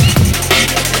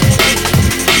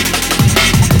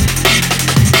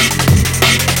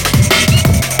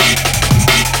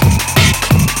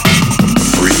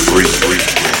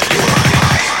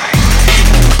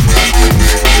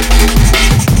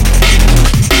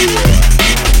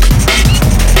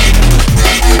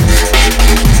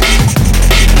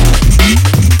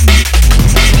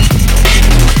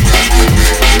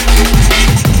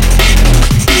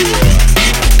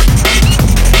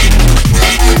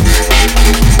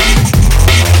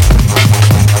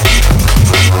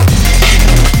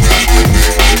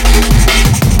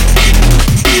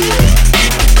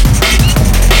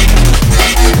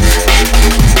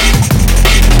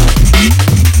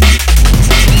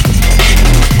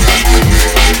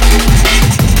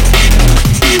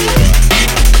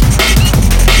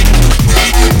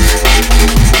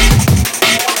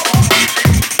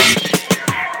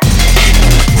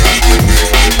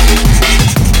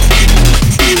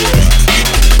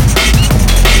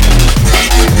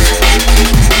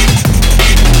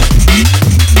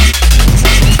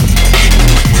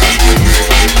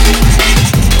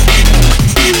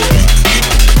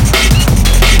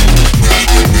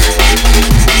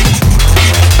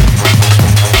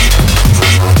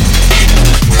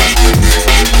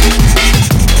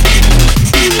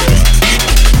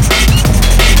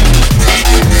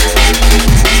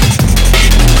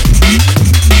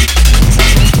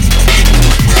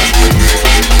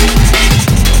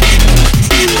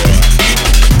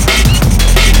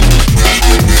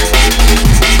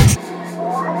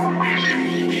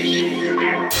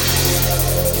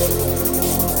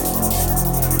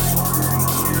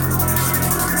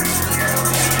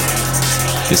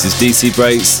 This is DC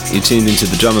Breaks. You're tuned into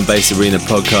the Drum and Bass Arena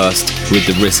podcast with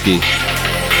The Risky.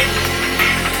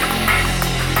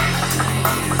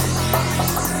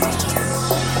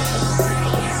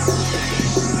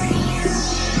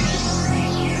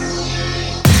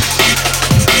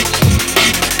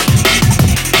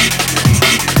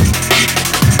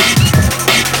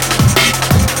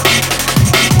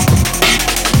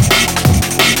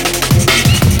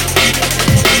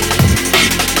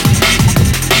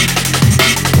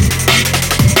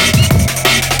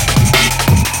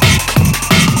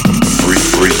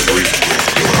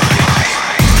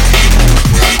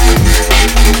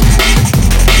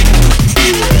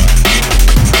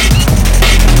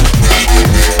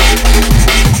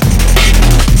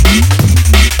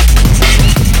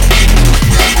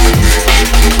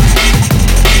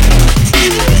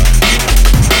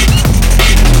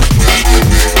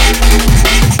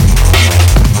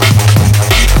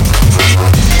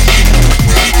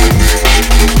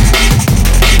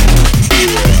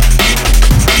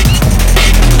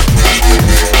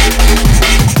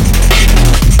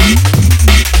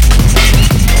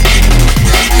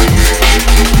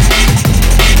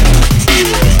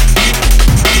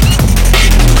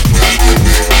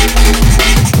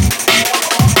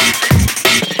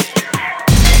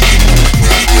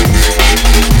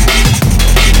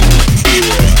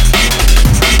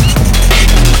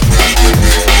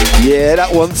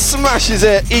 One smashes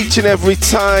it each and every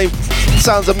time.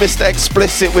 Sounds of Mr.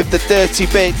 Explicit with the Dirty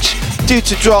Bitch, due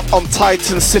to drop on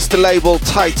Titan's sister label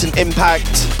Titan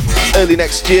Impact early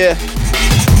next year.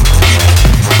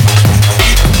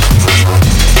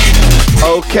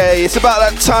 Okay, it's about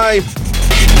that time.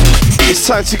 It's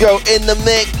time to go in the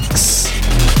mix.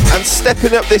 And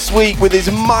stepping up this week with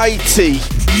his mighty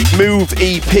Move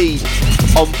EP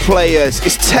on Players.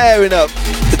 It's tearing up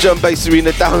the Drum Bass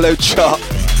Arena download chart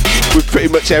with pretty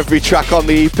much every track on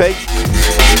the EP.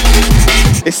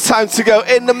 It's time to go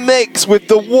in the mix with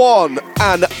the one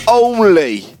and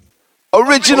only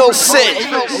Original Sin.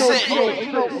 You're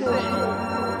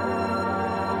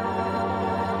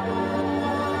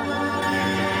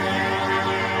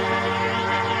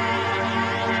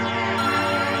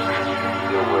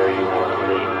where you want to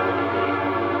be,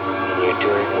 and you're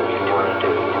doing what you want to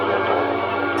do.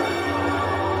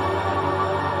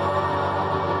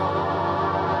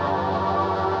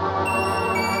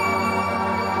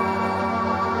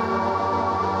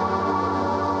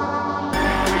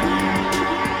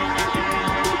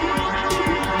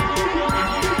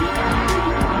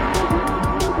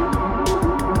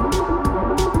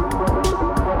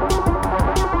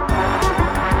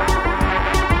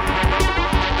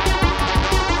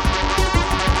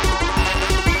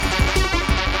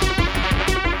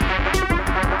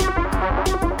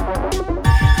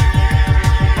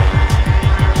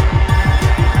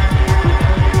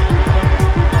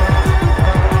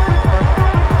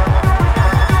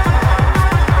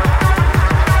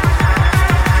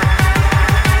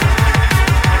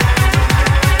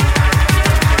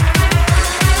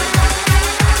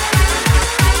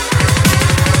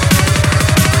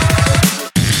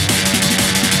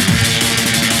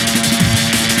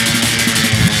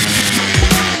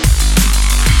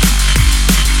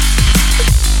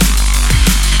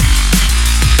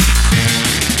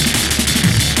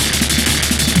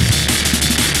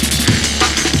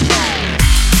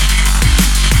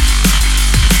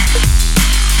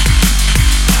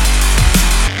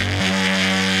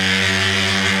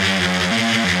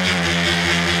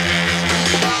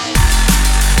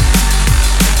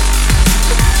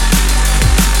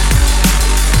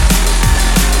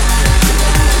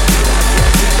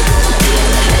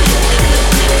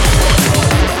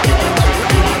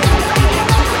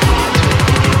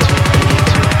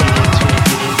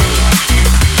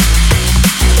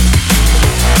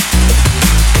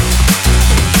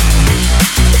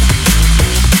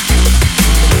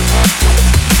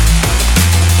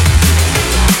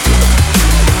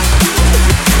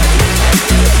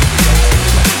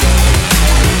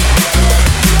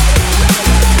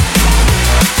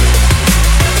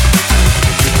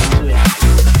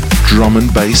 Drum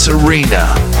and Bass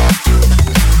Arena. Yeah.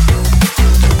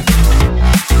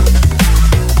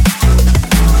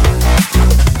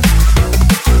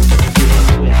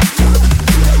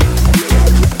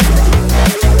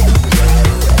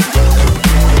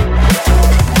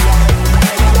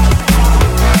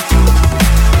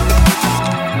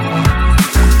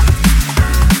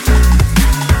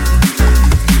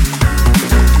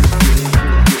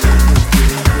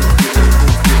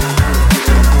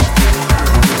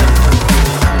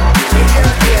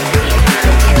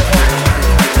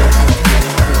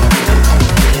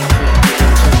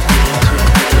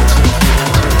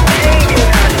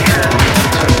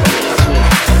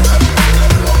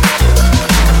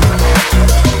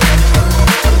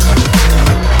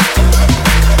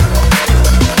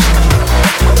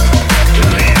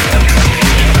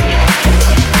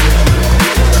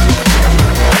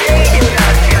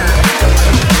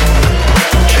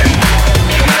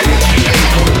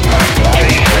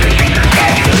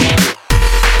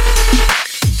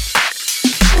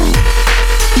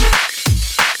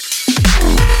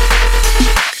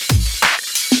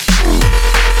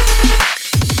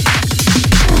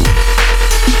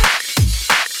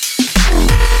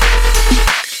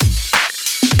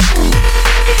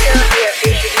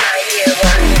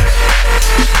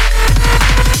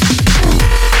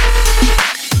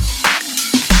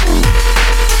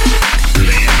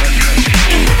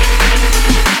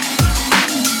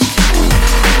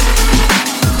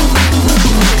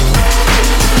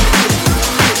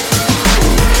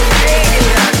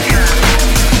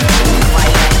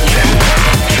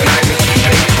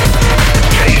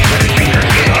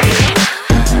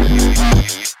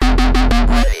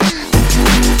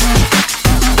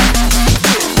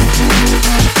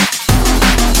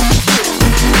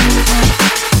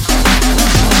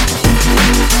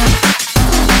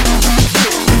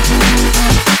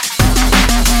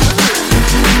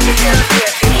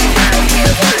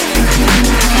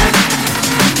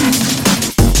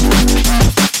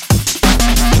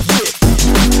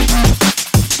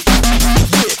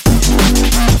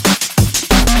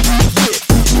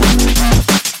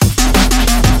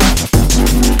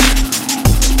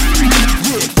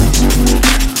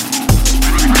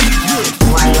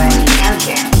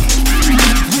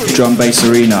 Drum Bass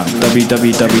Arena,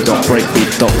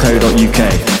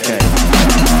 www.breakbeat.co.uk.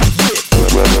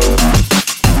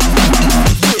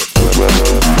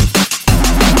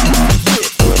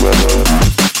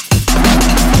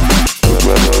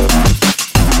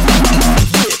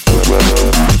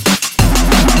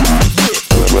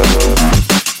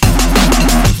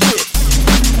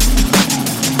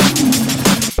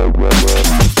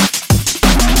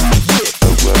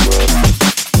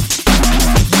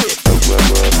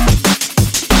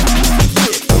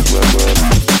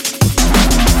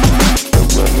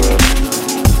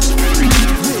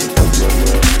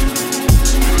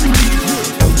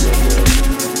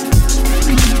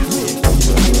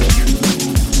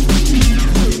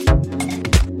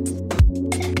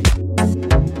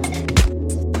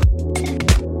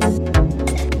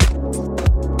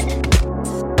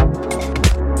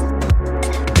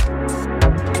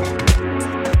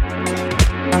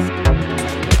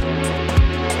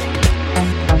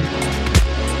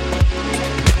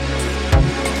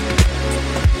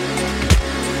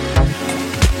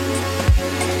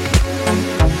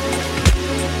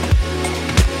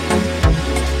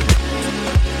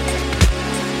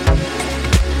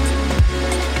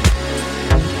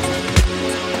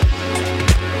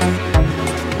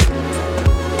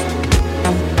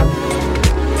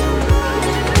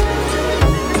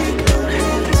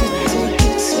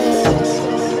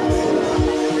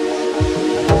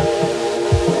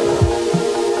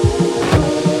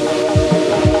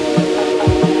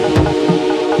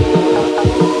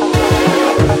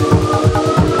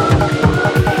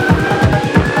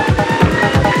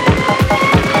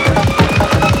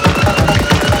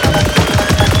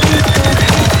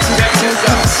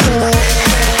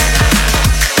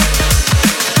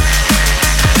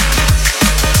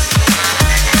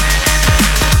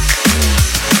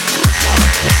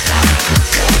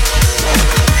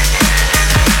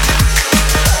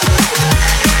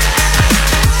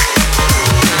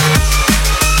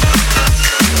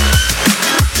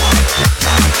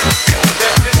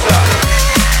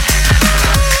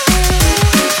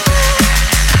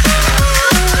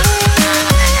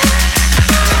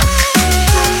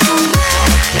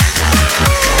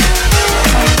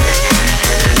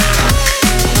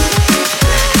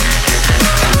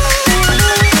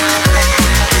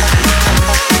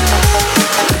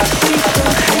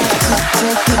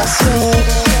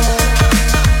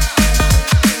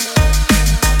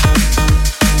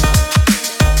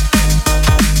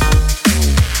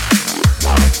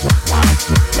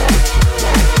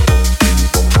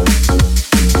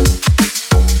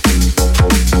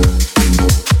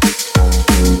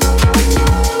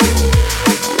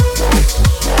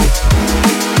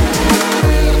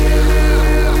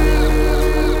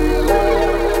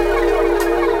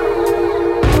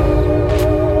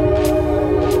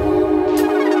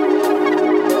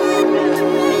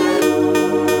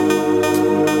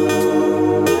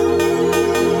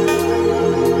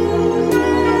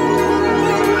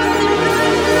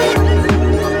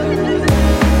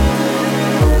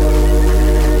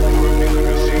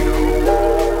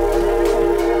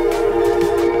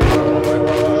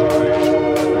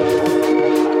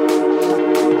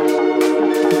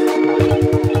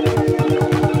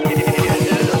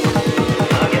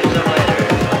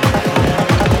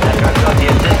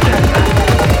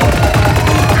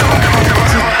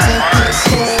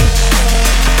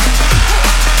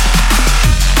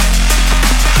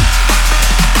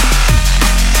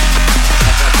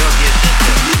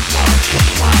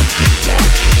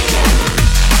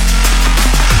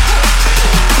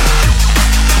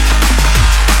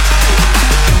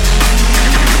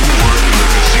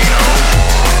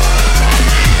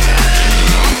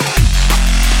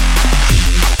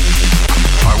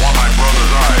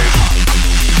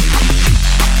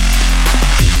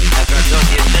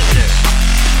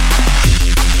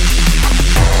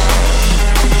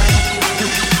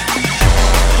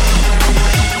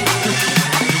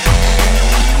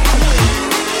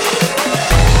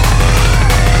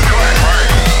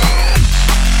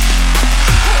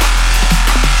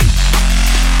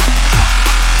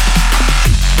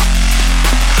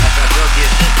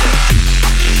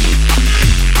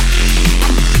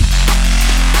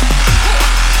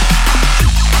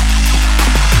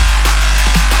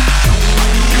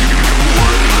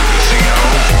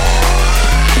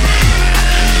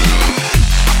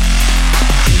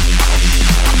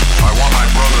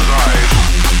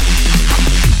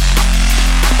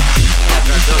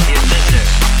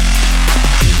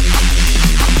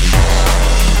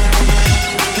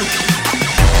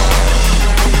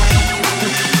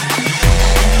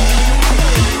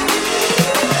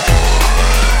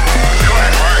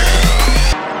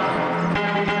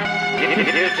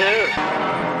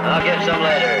 I'll get some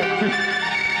later.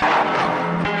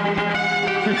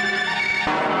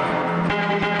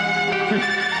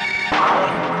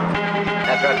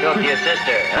 After I built your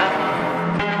sister, huh?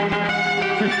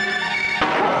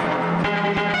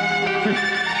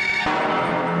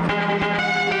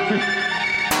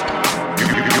 You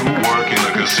work in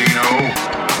the casino?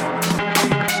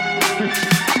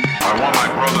 I want my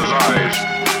brother's eyes.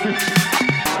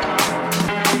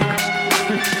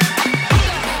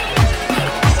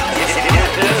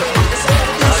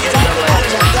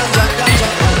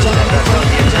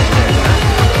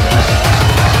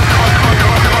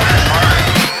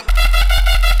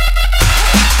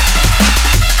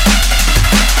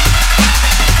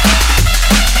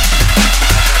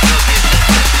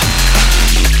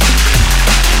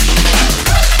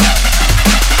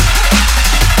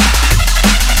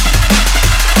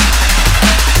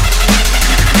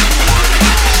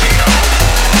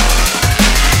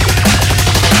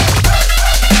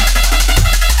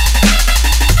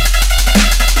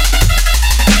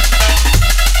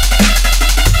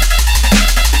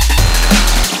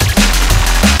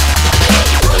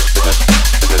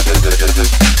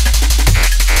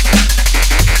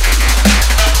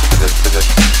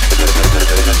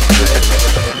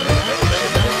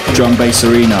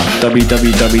 Drum&BassArena,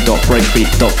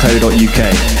 www.breakbeat.co.uk.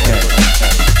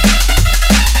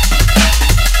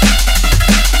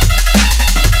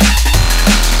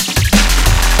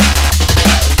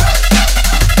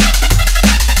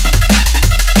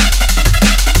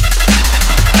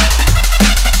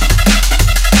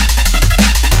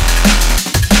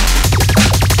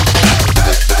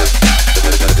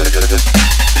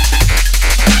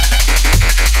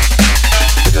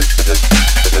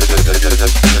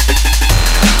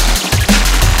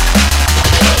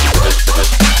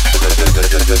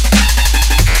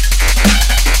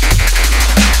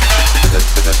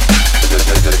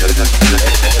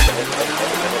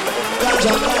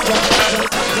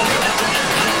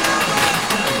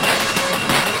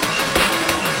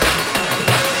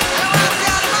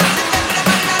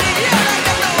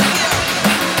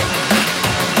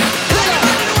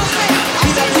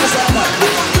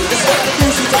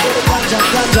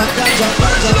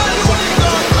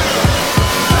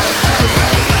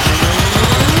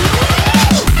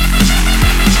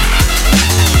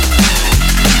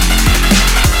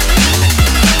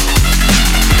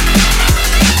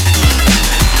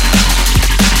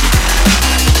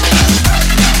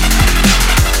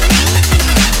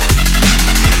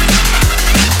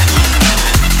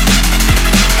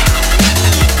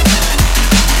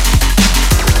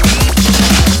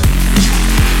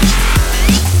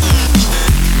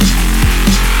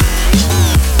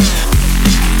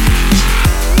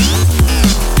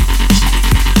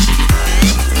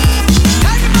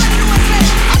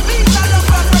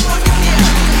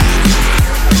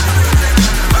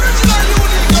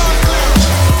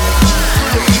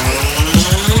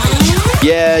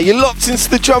 You're locked into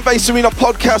the Drum&BassArena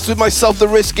podcast with myself, The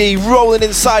Risky, rolling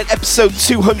inside episode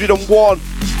 201.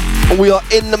 And we are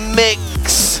in the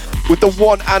mix with the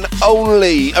one and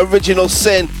only Original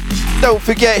Sin. Don't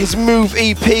forget his Move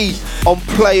EP on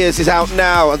Players is out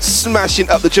now and smashing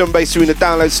up the Drum&BassArena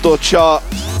download store chart.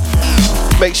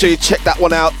 Make sure you check that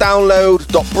one out.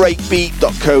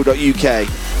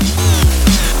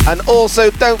 Download.breakbeat.co.uk. And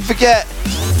also don't forget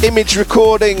Image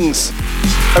Recordings.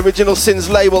 Original Sin's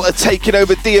label are taking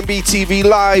over D&B TV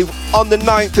Live on the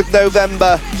 9th of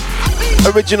November.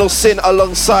 Original Sin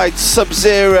alongside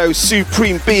Sub-Zero,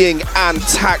 Supreme Being and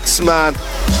Taxman.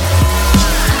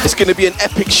 It's going to be an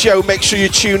epic show, make sure you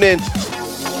tune in.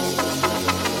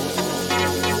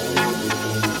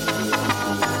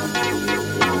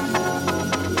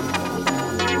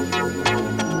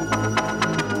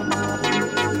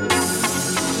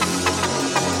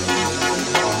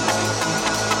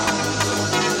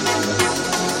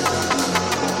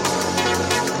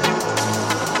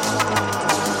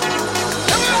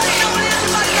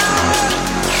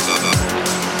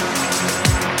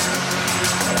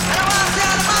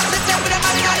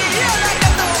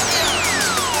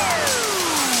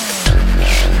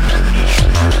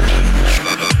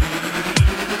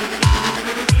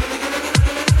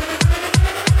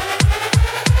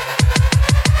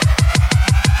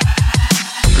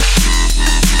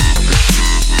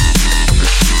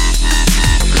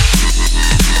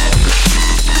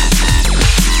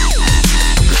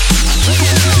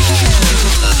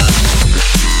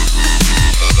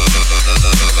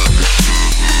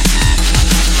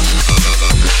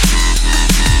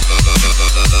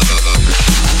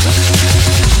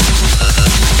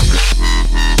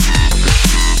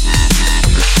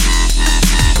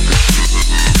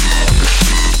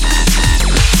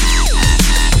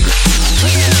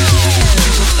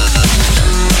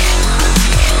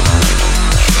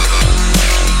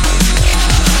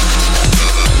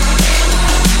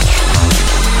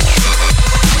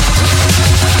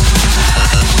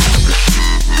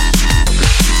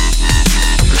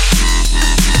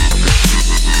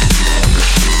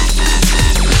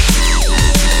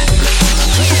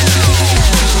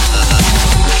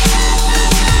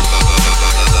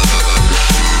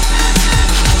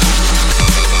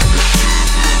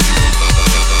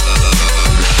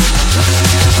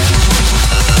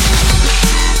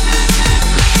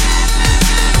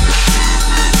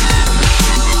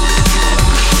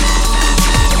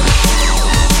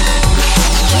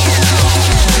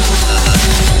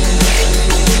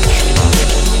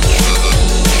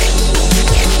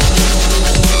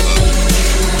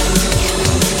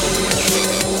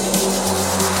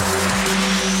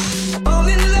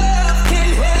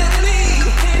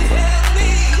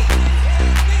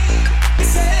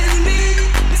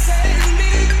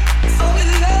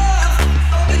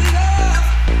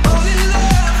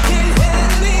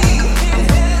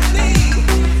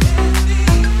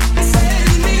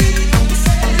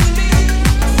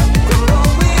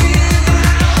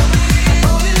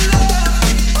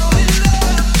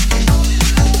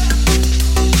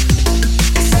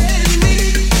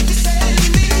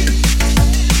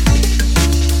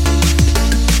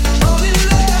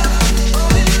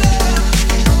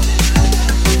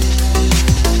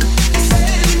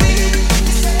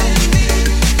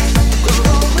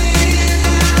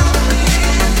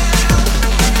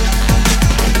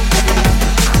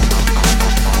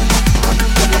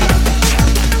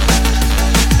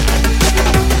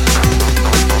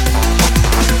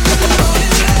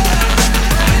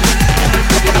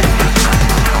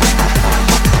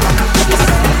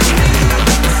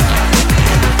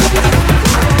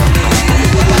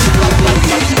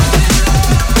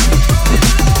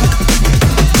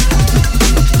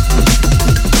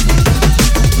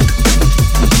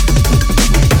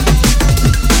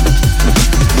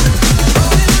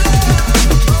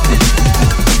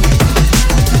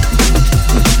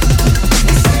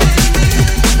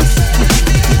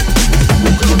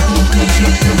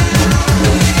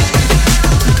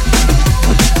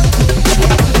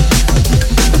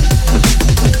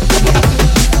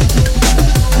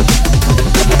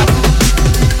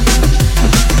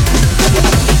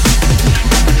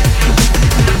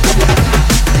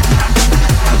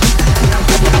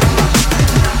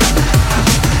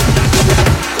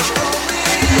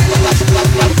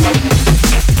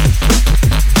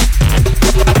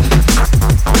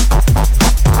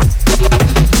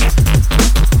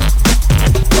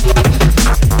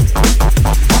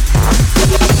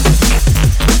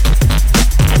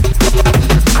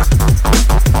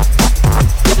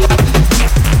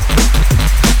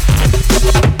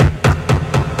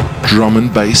 Drum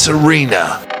and Bass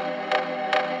Arena.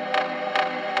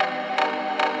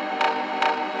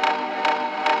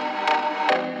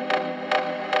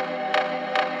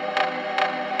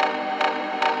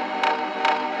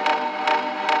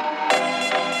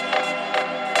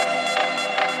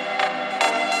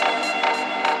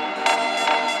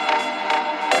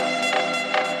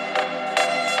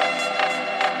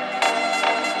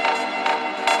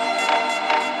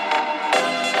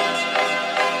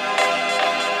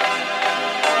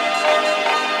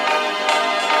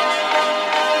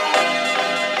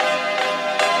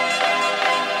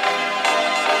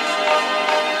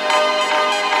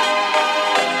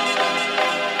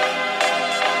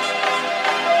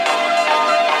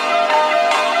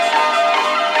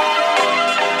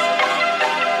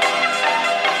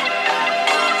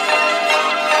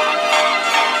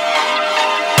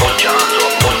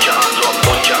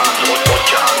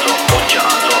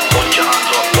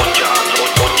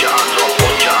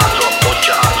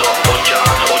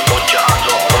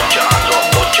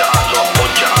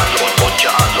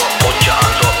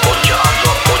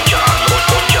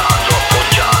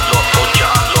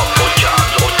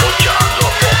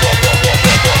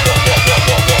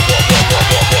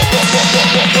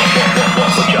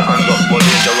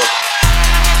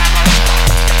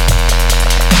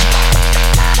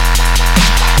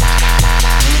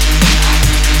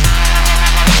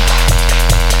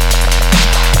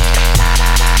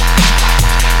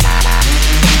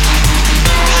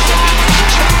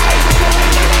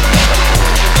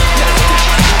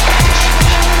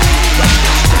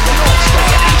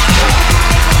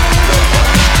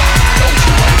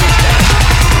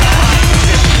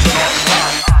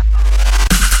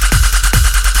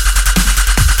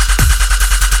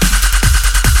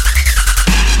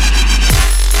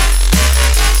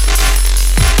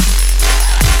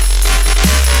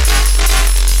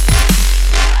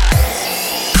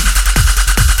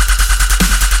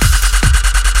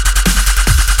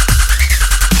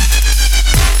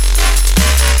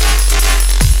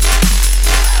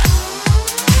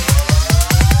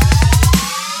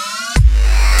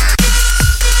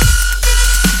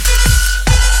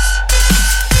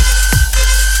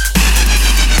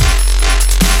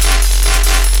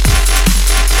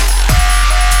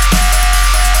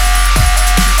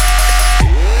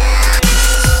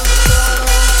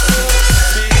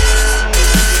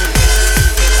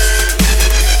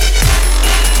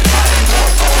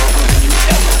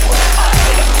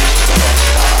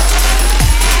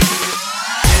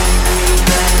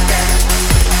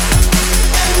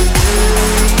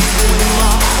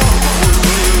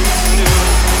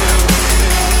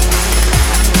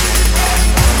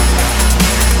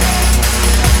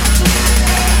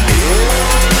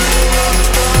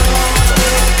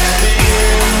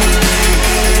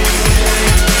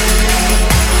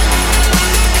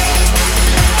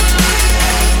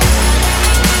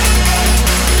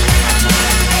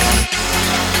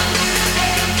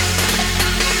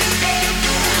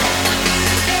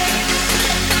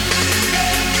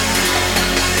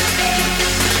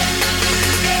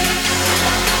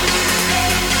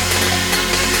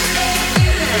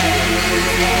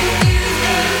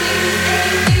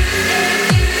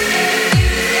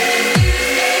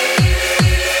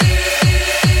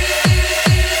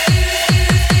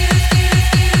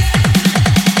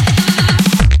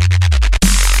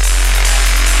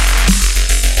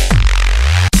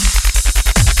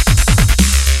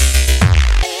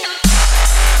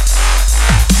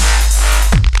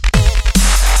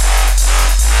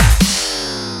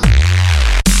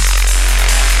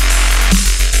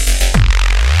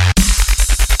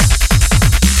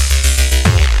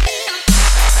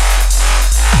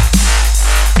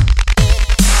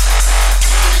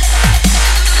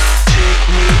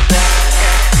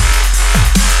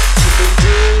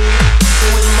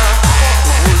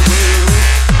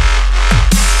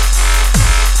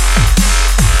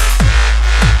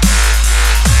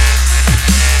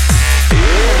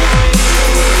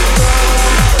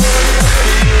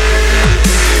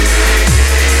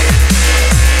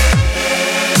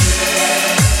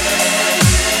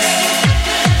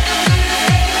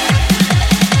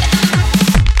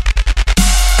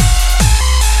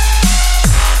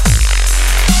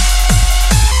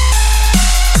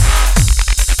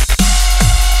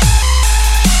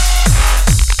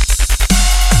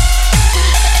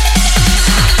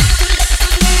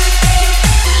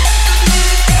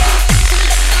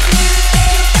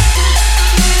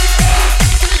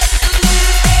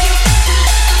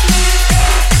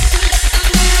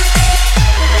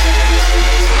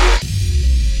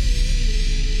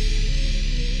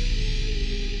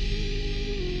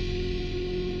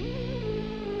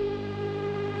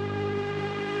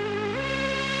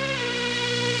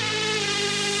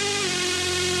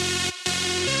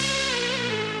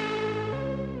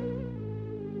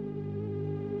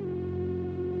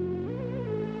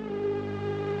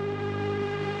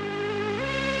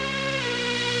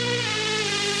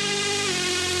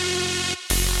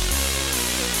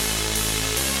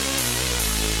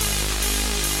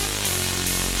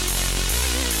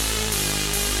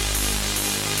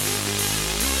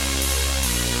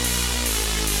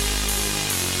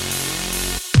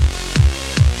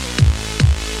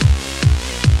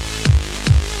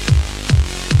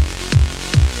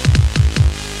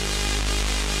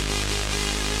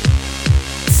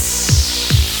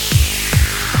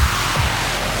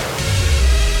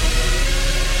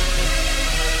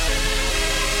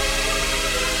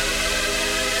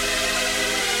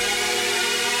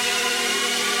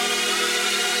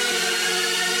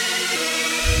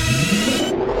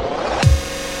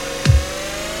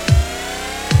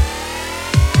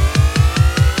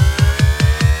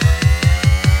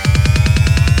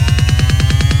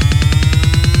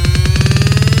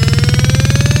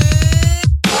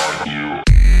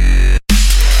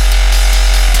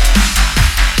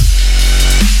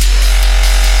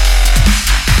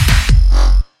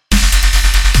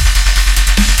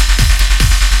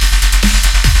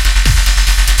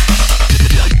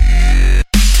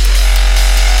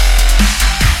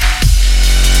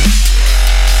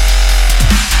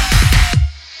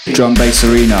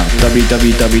 Drum&BassArena,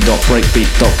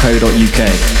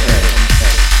 www.breakbeat.co.uk.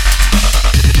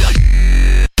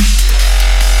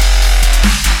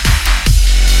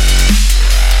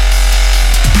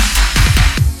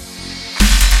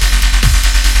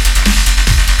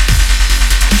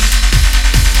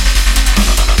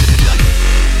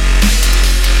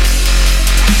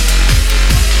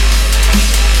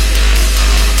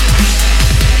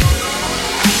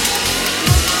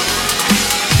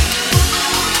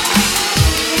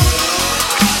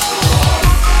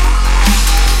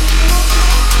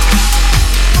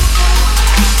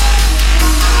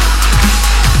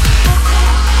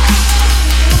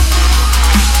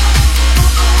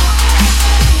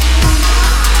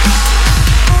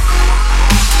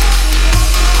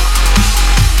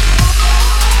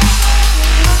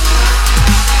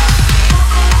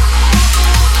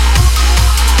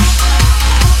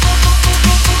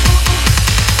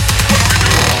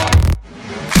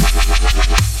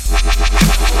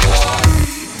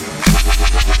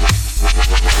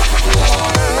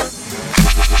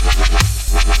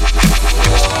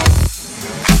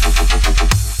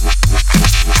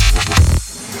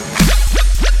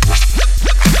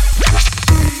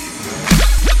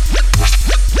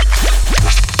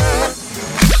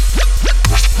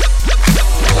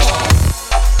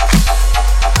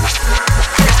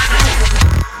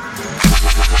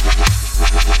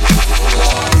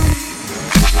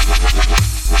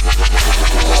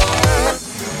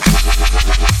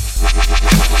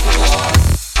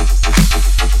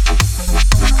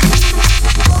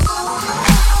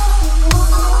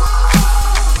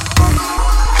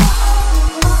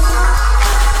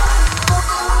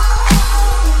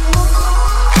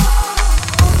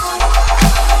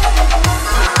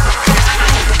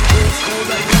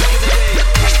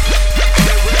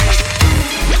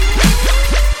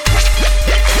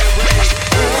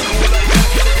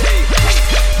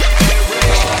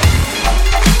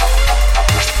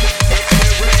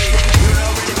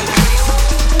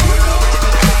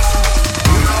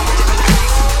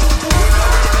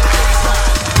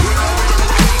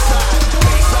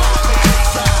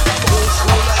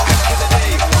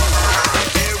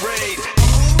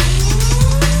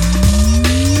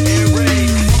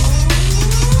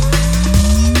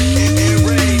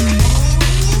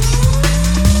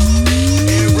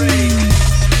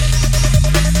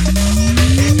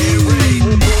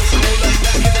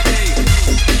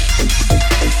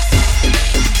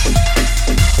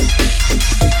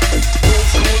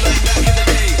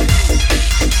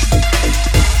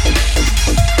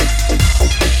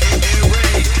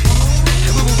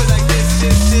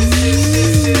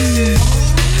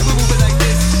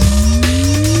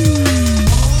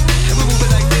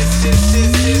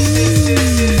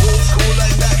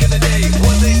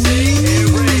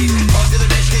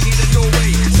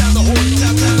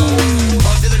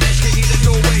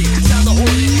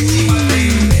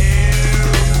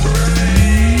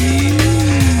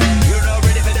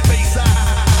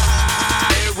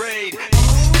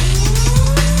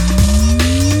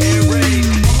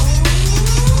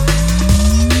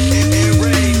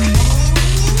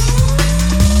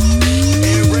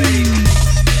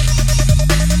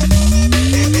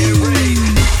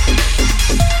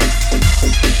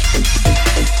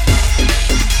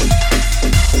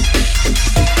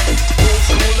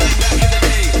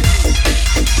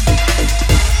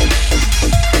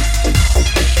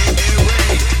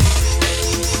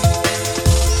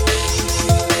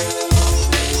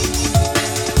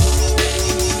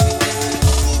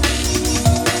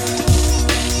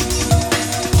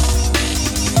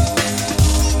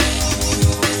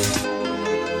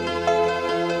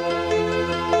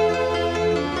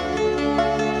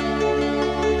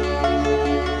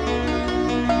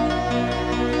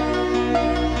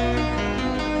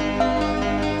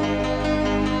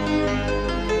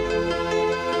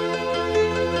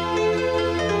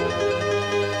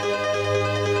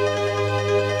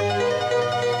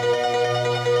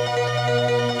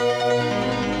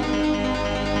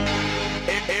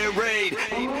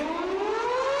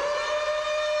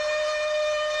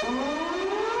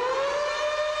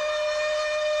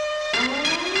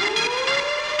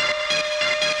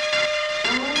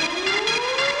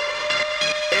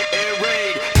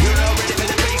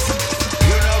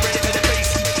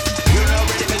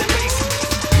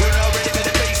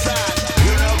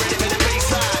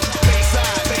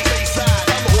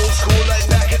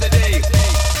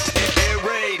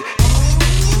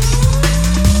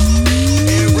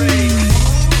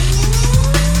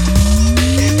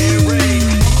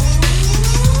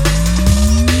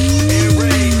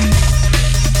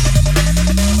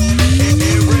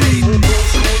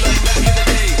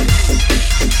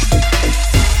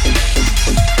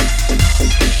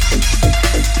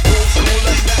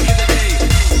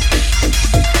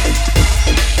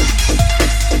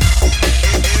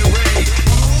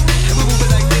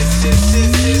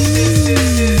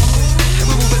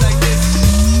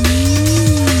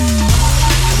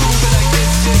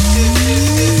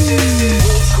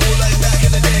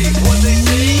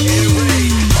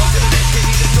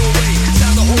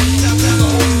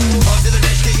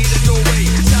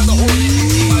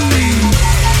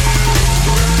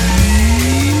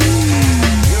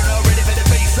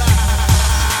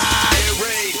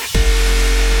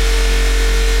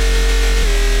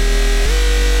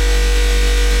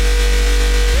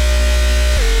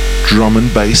 Drum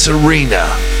and Bass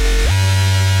Arena.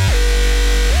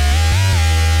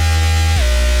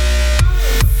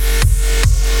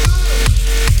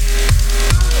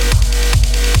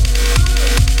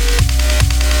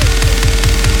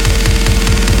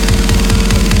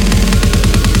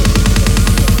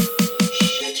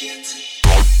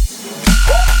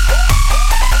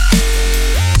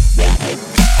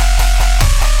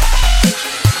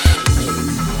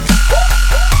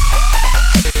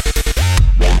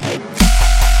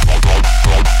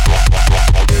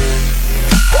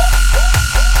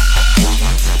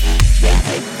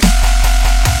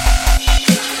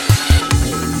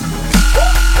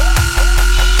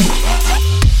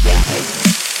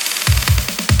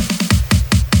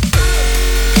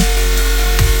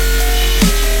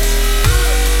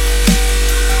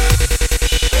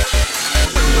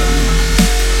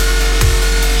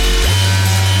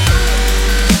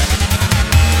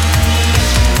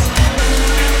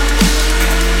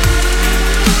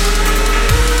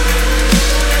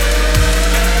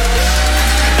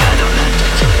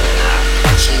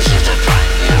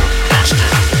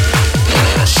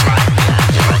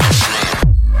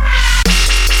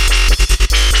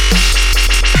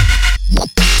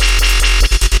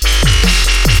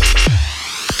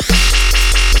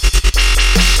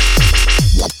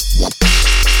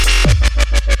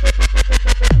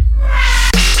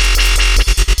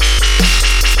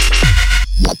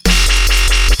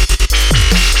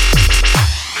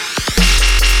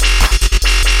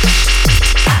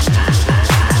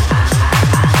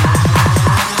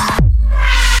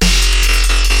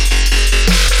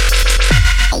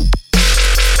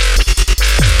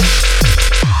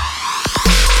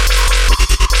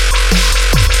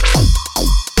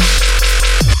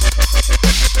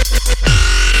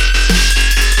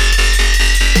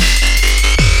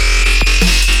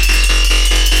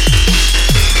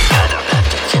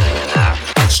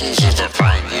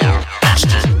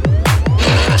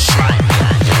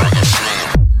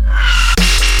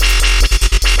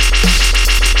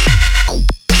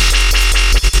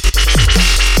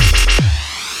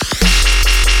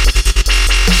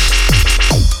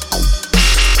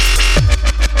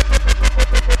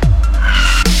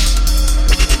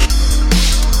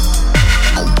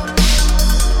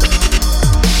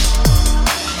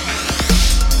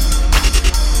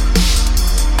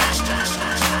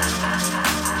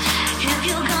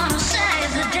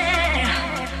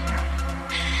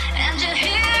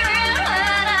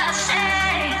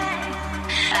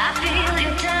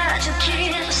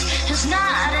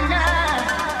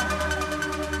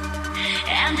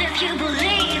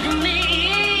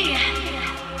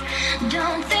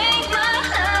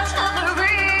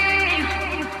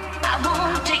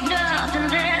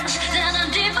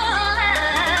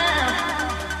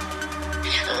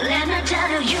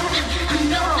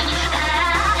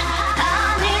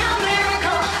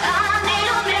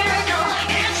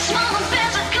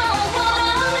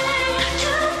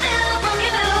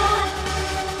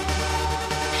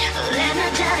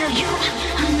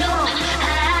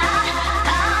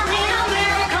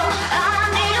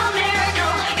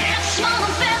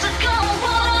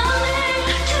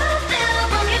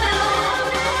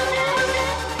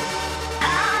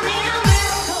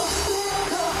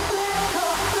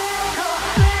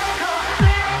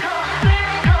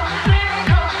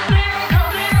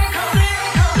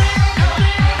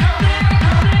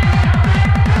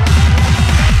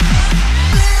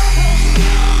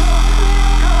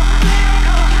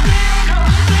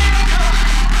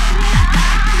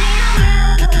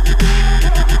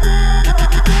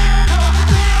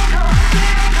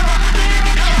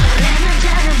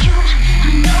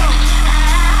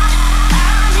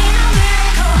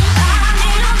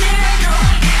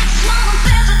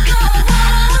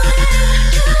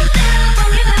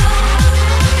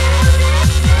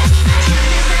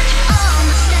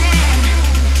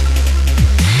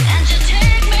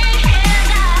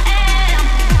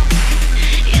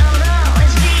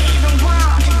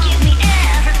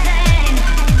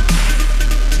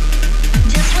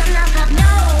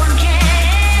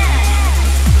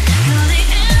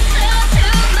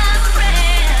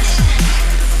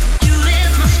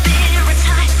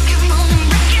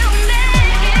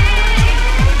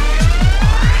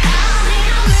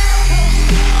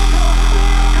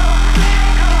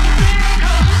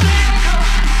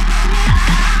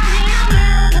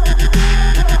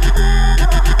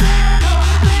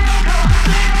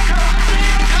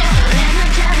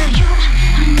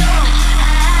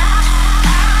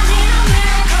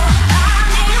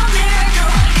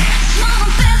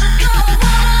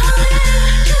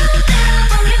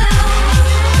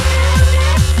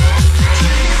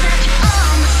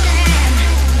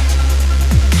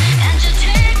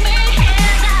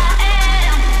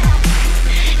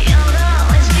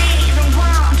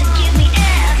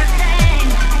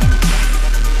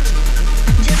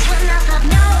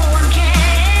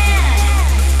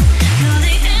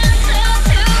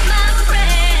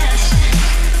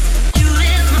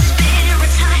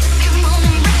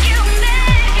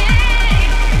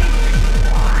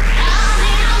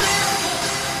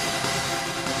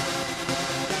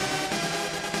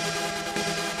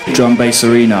 Drum Bass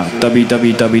Arena,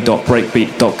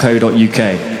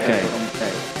 www.breakbeat.co.uk.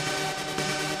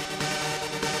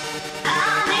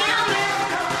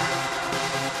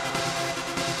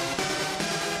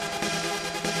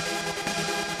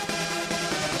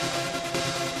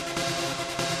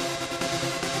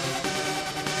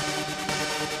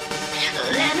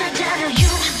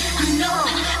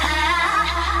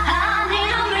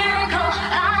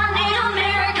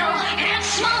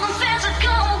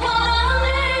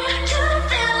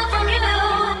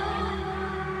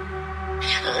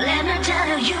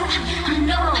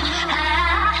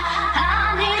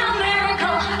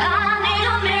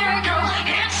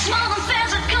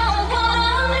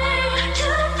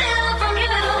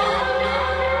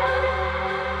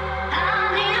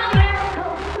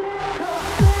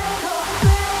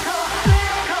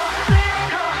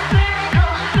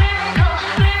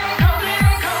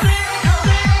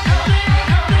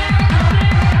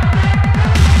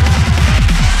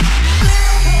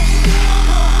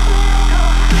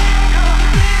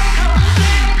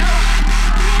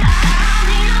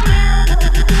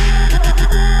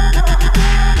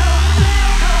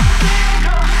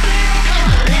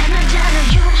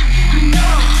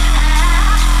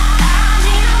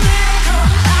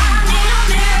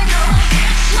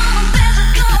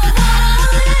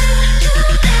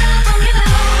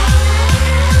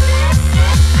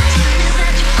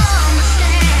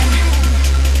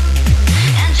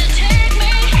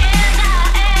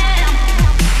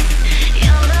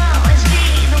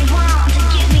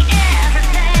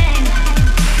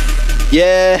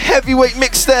 Yeah, heavyweight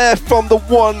mix there from the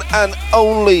one and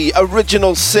only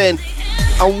Original Sin.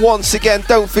 And once again,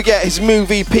 don't forget his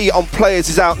Move EP on Players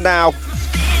is out now.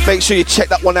 Make sure you check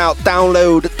that one out.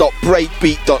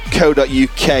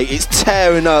 Download.breakbeat.co.uk. It's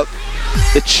tearing up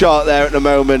the chart there at the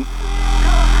moment.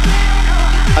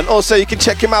 And also you can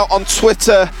check him out on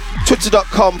Twitter,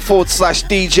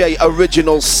 twitter.com/DJ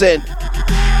Original Sin.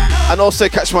 And also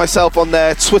catch myself on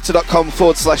there,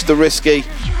 twitter.com/The Risky.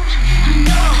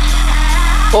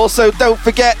 Also, don't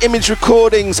forget Image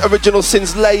Recordings, Original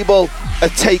Sin's label, are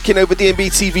taking over D&B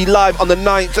TV Live on the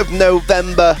 9th of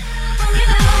November.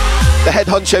 The head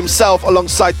honcho himself,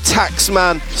 alongside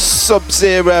Taxman,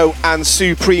 Sub-Zero and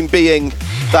Supreme Being.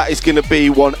 That is going to be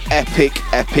one epic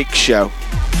show.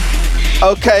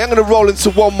 Okay, I'm going to roll into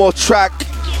one more track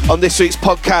on this week's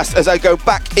podcast as I go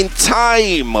back in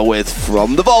time with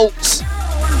From the Vaults.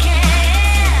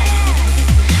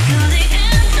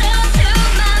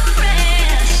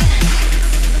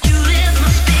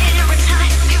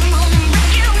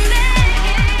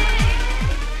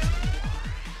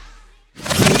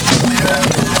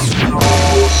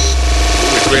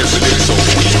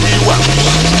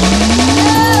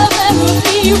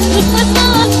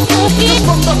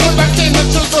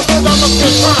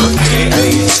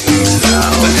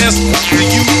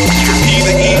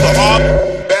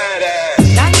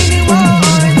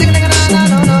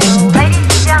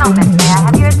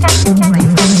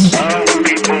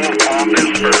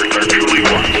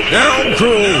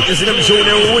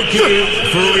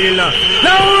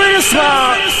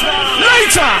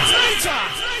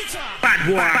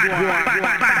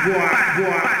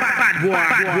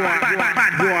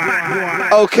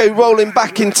 Okay, rolling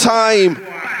back in time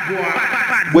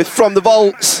with From the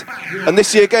Vaults, and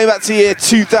this year going back to the year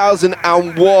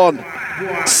 2001.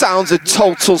 Sounds of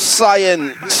Total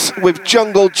Science with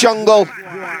Jungle. Came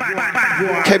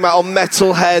out on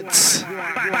Metalheadz.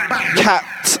 Cat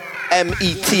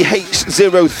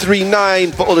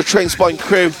METH039 for all the Trainspine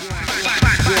crew.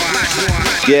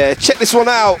 Yeah, check this one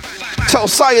out. Total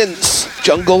Science,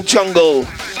 Jungle.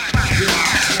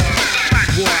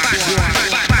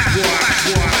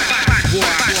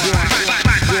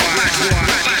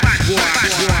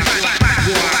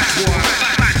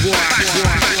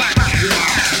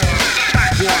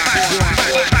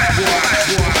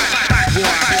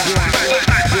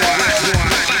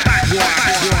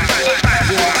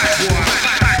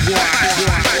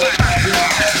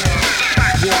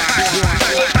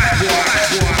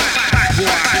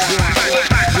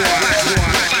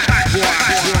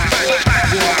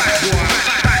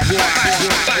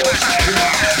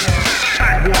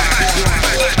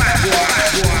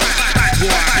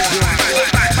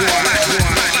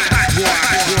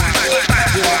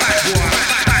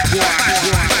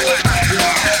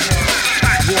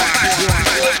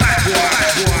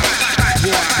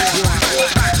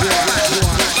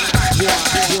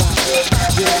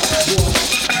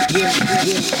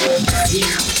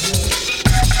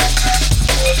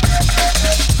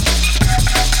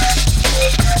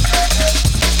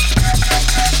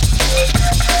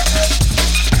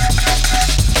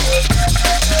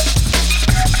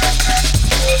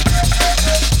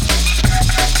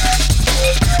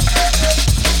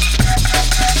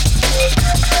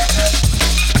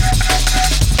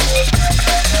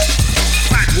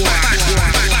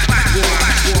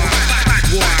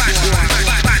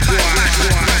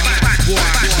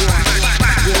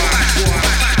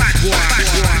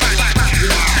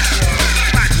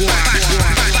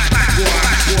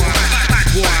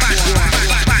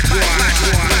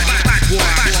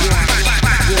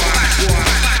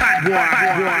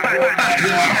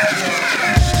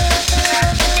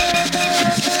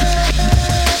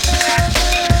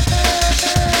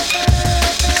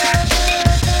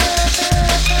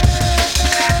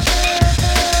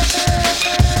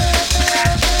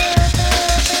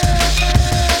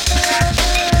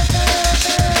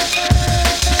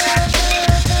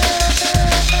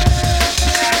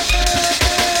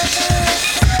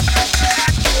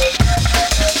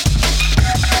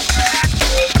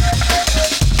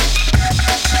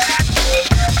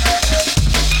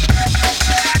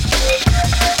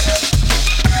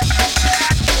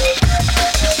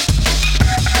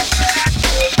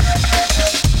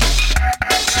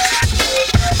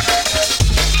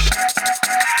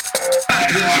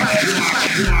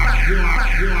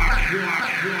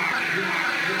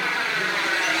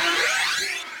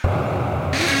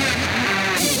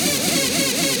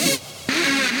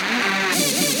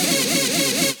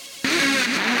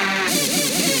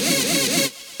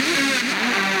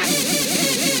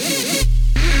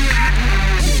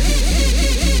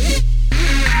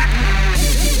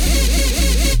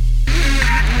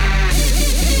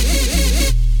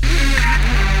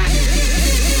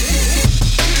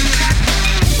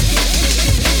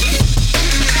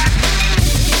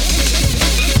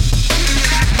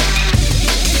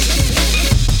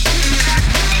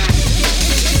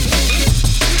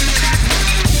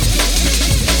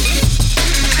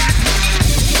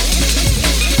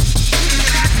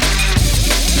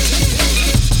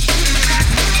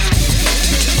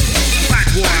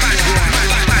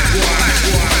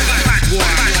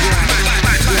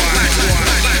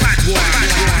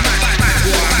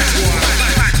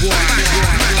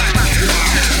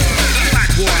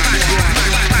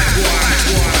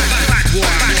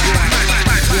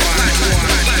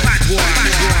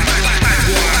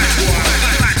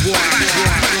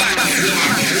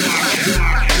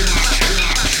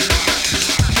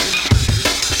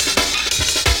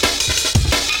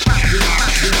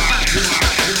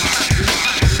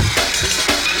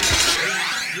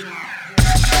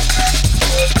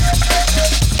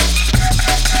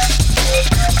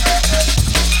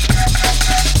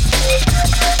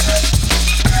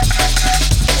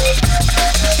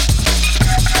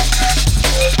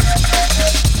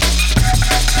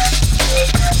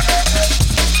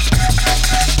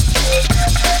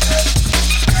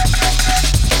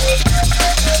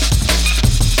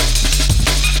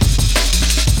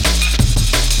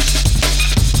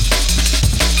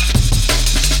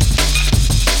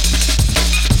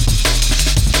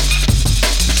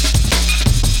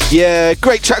 Yeah,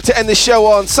 great track to end the show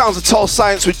on. Sounds of Toll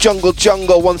Science with Jungle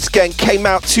Jungle. Once again, came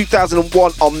out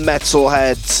 2001 on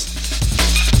Metalheadz.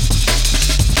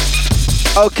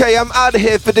 Okay, I'm out of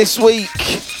here for this week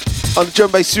on the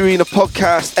Drum&BassArena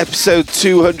podcast, episode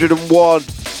 201.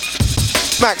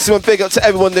 Maximum big up to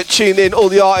everyone that tuned in, all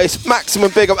the artists.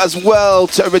 Maximum big up as well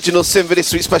to Original Sin for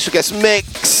this week's special guest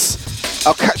mix.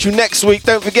 I'll catch you next week.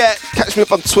 Don't forget, catch me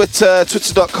up on Twitter,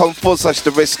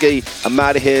 twitter.com/TheRisky. I'm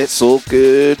out of here. It's all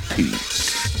good.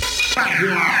 Peace.